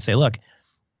candidly, and say, look,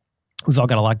 we've all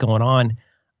got a lot going on.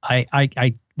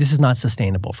 This is not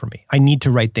sustainable for me. I need to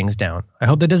write things down. I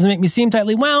hope that doesn't make me seem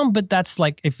tightly wound, but that's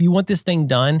like, if you want this thing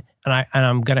done and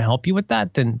I'm going to help you with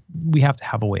that, then we have to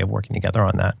have a way of working together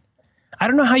on that. I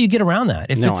don't know how you get around that.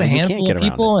 If it's a handful of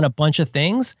people and a bunch of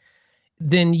things,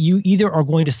 then you either are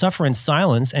going to suffer in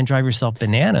silence and drive yourself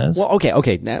bananas. Well,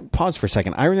 okay. Now, pause for a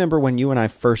second. I remember when you and I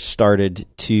first started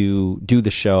to do the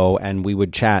show and we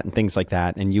would chat and things like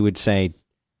that. And you would say,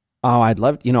 oh, I'd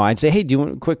love, I'd say, hey, do you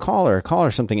want a quick call or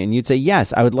something? And you'd say,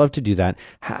 yes, I would love to do that.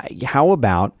 How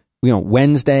about,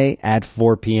 Wednesday at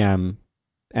 4 p.m.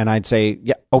 And I'd say,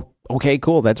 yeah, oh, okay,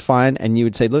 cool. That's fine. And you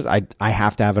would say, listen, I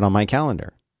have to have it on my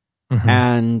calendar. Mm-hmm.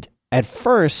 And at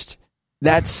first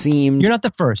that seemed, you're not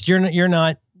the first. You're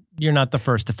not the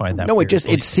first to find that. No,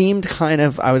 it seemed kind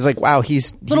of, I was like, wow,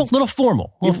 he's little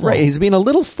formal. Right. He's being a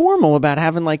little formal about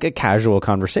having like a casual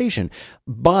conversation.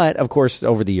 But of course,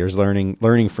 over the years,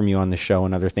 learning from you on the show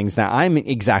and other things, now I'm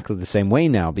exactly the same way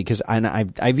now, because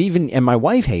I've even, and my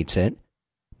wife hates it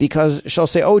because she'll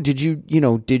say, oh, did you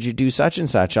do such and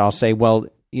such? I'll say, well,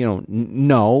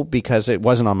 no, because it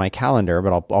wasn't on my calendar,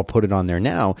 but I'll put it on there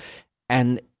now.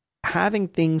 And having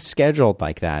things scheduled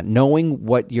like that, knowing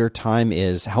what your time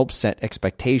is, helps set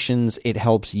expectations. It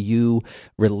helps you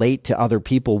relate to other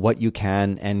people what you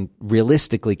can and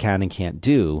realistically can and can't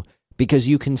do, because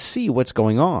you can see what's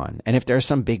going on. And if there's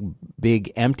some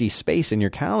big empty space in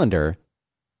your calendar,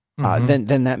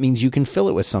 then that means you can fill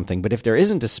it with something. But if there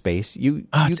isn't a space, you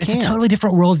can't. It's a totally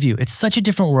different worldview. It's such a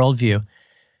different worldview.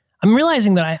 I'm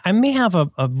realizing that I may have a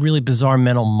really bizarre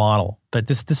mental model, but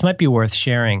this might be worth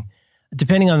sharing.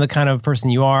 Depending on the kind of person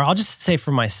you are, I'll just say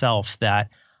for myself that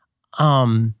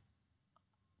I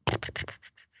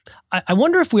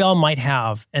wonder if we all might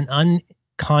have an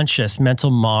unconscious mental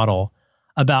model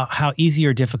about how easy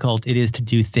or difficult it is to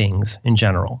do things in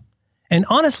general. And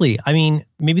honestly, I mean,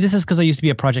 maybe this is because I used to be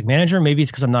a project manager. Maybe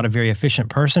it's because I'm not a very efficient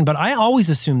person, but I always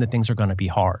assume that things are going to be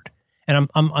hard. And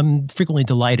I'm frequently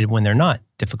delighted when they're not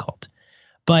difficult.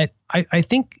 But I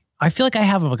feel like I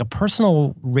have like a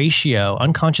personal ratio,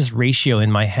 unconscious ratio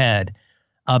in my head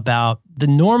about the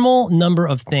normal number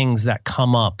of things that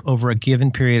come up over a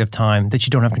given period of time that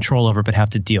you don't have control over but have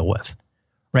to deal with,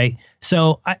 right?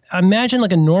 So I imagine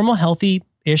like a normal,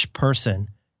 healthy-ish person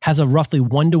has a roughly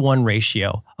 1-to-1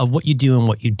 ratio of what you do and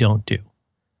what you don't do.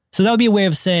 So that would be a way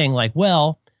of saying like,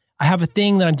 well, I have a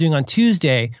thing that I'm doing on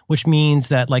Tuesday, which means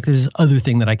that like there's this other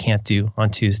thing that I can't do on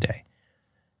Tuesday.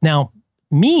 Now,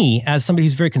 me, as somebody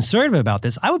who's very conservative about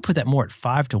this, I would put that more at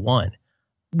 5-to-1.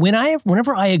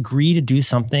 Whenever I agree to do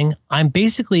something, I'm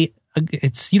basically,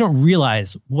 you don't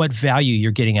realize what value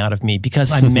you're getting out of me,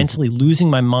 because I'm mentally losing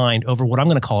my mind over what I'm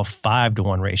going to call a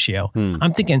 5-to-1 ratio.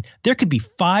 I'm thinking there could be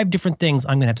 5 different things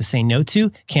I'm going to have to say no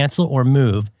to, cancel, or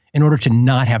move in order to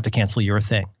not have to cancel your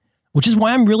thing, which is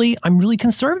why I'm really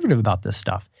conservative about this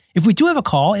stuff. If we do have a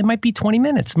call, it might be 20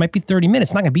 minutes, it might be 30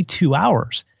 minutes, it's not going to be 2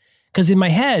 hours. Because in my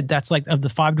head, that's like of the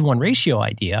 5-to-1 ratio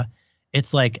idea.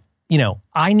 It's like,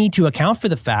 I need to account for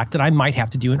the fact that I might have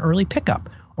to do an early pickup,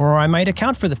 or I might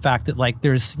account for the fact that like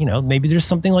there's, maybe there's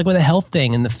something like with a health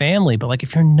thing in the family. But like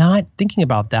if you're not thinking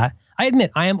about that, I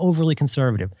admit I am overly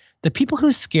conservative. The people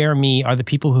who scare me are the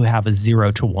people who have a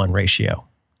 0-to-1 ratio,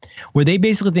 where they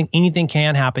basically think anything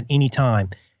can happen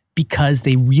anytime because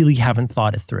they really haven't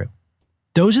thought it through.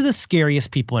 Those are the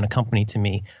scariest people in a company to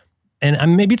me.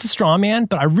 And maybe it's a straw man,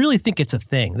 but I really think it's a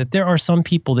thing that there are some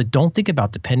people that don't think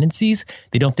about dependencies.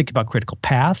 They don't think about critical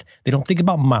path. They don't think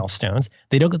about milestones.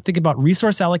 They don't think about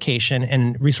resource allocation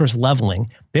and resource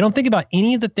leveling. They don't think about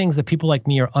any of the things that people like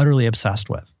me are utterly obsessed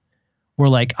with. Where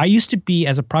like I used to be,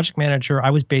 as a project manager, I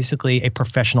was basically a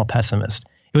professional pessimist.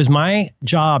 It was my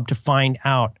job to find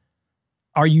out,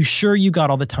 are you sure you got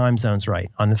all the time zones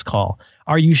right on this call?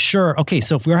 Are you sure? Okay,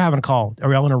 so if we're having a call, are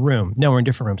we all in a room? No, we're in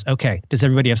different rooms. Okay, does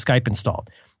everybody have Skype installed?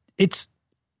 It's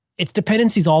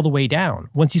dependencies all the way down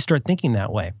once you start thinking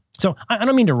that way. So I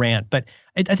don't mean to rant, but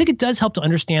I think it does help to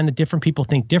understand that different people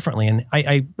think differently. And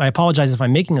I apologize if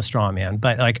I'm making a straw man,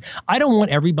 but like I don't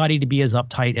want everybody to be as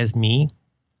uptight as me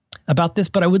about this,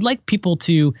 but I would like people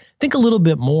to think a little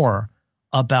bit more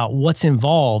about what's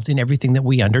involved in everything that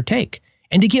we undertake,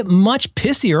 and to get much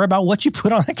pissier about what you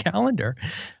put on a calendar.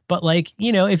 But like,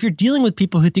 you know, if you're dealing with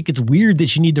people who think it's weird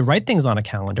that you need to write things on a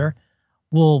calendar,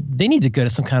 well, they need to go to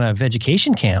some kind of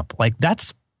education camp. Like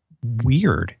that's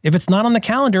weird. If it's not on the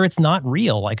calendar, it's not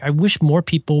real. Like I wish more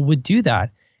people would do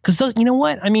that. Because you know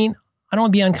what? I mean, I don't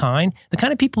want to be unkind. The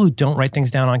kind of people who don't write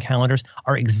things down on calendars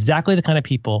are exactly the kind of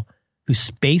people who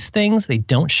space things. They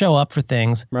don't show up for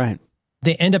things. Right.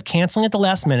 They end up canceling at the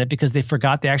last minute because they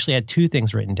forgot they actually had 2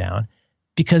 things written down,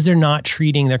 because they're not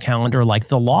treating their calendar like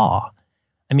the law.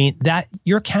 I mean, that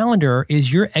your calendar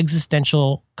is your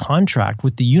existential contract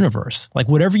with the universe. Like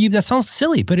whatever that sounds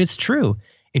silly, but it's true.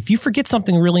 If you forget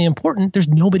something really important, there's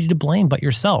nobody to blame but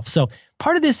yourself. So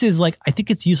part of this is like, I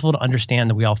think it's useful to understand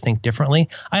that we all think differently.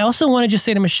 I also want to just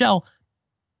say to Michelle,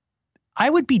 I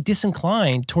would be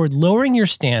disinclined toward lowering your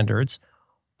standards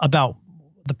about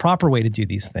the proper way to do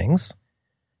these things.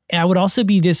 And I would also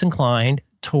be disinclined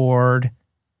toward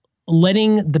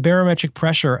letting the barometric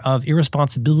pressure of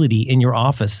irresponsibility in your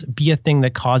office be a thing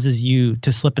that causes you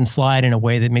to slip and slide in a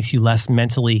way that makes you less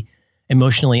mentally,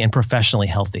 emotionally, and professionally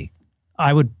healthy.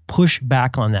 I would push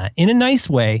back on that in a nice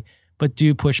way, but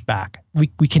do push back.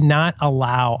 We cannot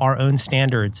allow our own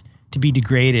standards to be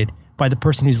degraded by the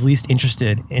person who's least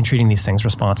interested in treating these things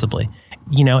responsibly.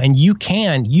 You know, and you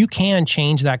can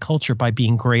change that culture by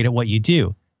being great at what you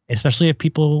do, especially if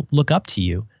people look up to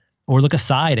you or look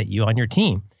aside at you on your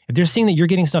team. If they're seeing that you're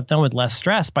getting stuff done with less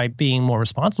stress by being more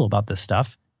responsible about this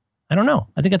stuff, I don't know.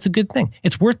 I think that's a good thing.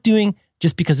 It's worth doing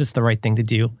just because it's the right thing to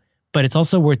do, but it's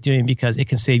also worth doing because it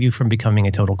can save you from becoming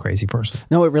a total crazy person.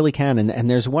 No, it really can. And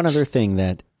there's one other thing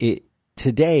that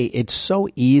today it's so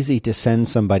easy to send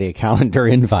somebody a calendar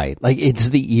invite. Like it's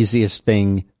the easiest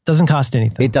thing. Doesn't cost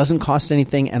anything. It doesn't cost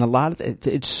anything. And a lot of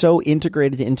it's so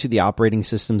integrated into the operating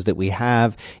systems that we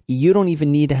have. You don't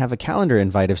even need to have a calendar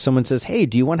invite. If someone says, hey,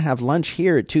 do you want to have lunch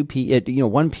here at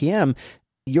 1 p.m.,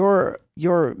 your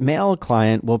mail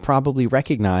client will probably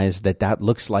recognize that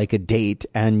looks like a date,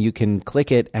 and you can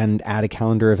click it and add a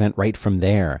calendar event right from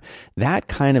there. That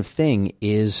kind of thing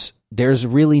there's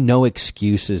really no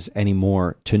excuses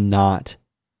anymore to not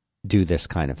do this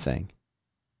kind of thing.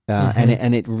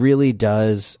 And it really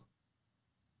does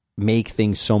make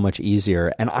things so much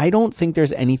easier. And I don't think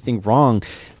there's anything wrong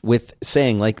with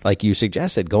saying, like you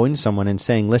suggested, going to someone and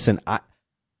saying, listen,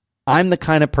 I'm the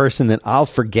kind of person that I'll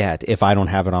forget if I don't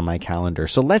have it on my calendar.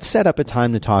 So let's set up a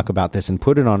time to talk about this and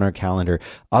put it on our calendar.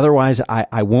 Otherwise,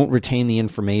 I won't retain the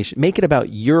information. Make it about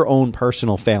your own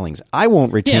personal failings. I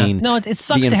won't retain the information. It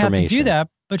sucks to have to do that,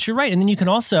 but you're right. And then you can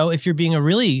also, if you're being a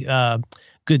really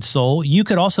good soul, you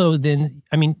could also then,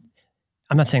 I mean,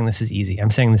 I'm not saying this is easy.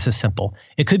 I'm saying this is simple.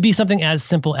 It could be something as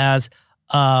simple as,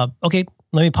 okay,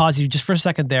 let me pause you just for a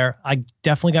second there. I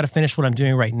definitely got to finish what I'm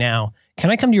doing right now. Can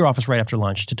I come to your office right after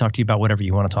lunch to talk to you about whatever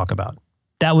you want to talk about?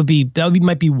 That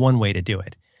might be one way to do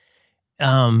it.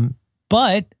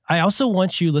 But I also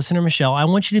want you, listener Michelle, I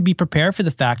want you to be prepared for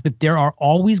the fact that there are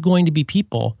always going to be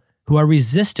people who are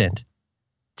resistant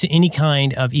to any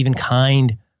kind of even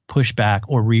kind pushback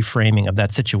or reframing of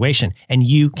that situation. And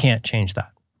you can't change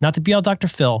that. Not to be all Dr.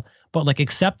 Phil, but like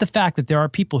accept the fact that there are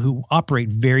people who operate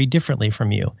very differently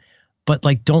from you, but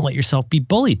like don't let yourself be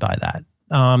bullied by that.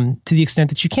 To the extent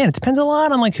that you can. It depends a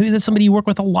lot on like, who is it, somebody you work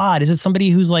with a lot? Is it somebody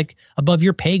who's like above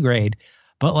your pay grade?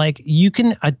 But like you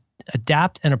can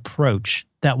adapt an approach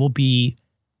that will be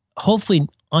hopefully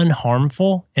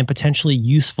unharmful and potentially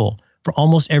useful for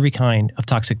almost every kind of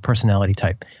toxic personality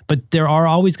type. But there are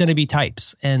always going to be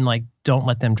types, and like, don't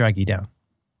let them drag you down.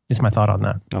 Is my thought on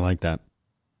that. I like that.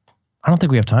 I don't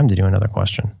think we have time to do another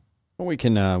question. Well, we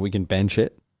can bench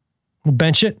it. We'll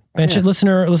bench it.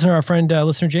 Listener, our friend,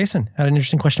 listener Jason had an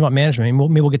interesting question about management.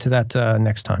 Maybe we'll get to that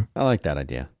next time. I like that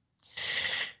idea.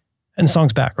 And the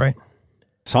song's back, right?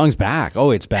 Song's back.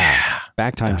 Oh, it's back. Yeah.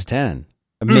 Back times 10.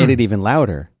 I made it even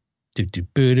louder.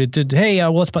 Hey,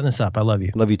 well, let's button this up. I love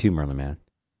you. Love you too, Merlin Man.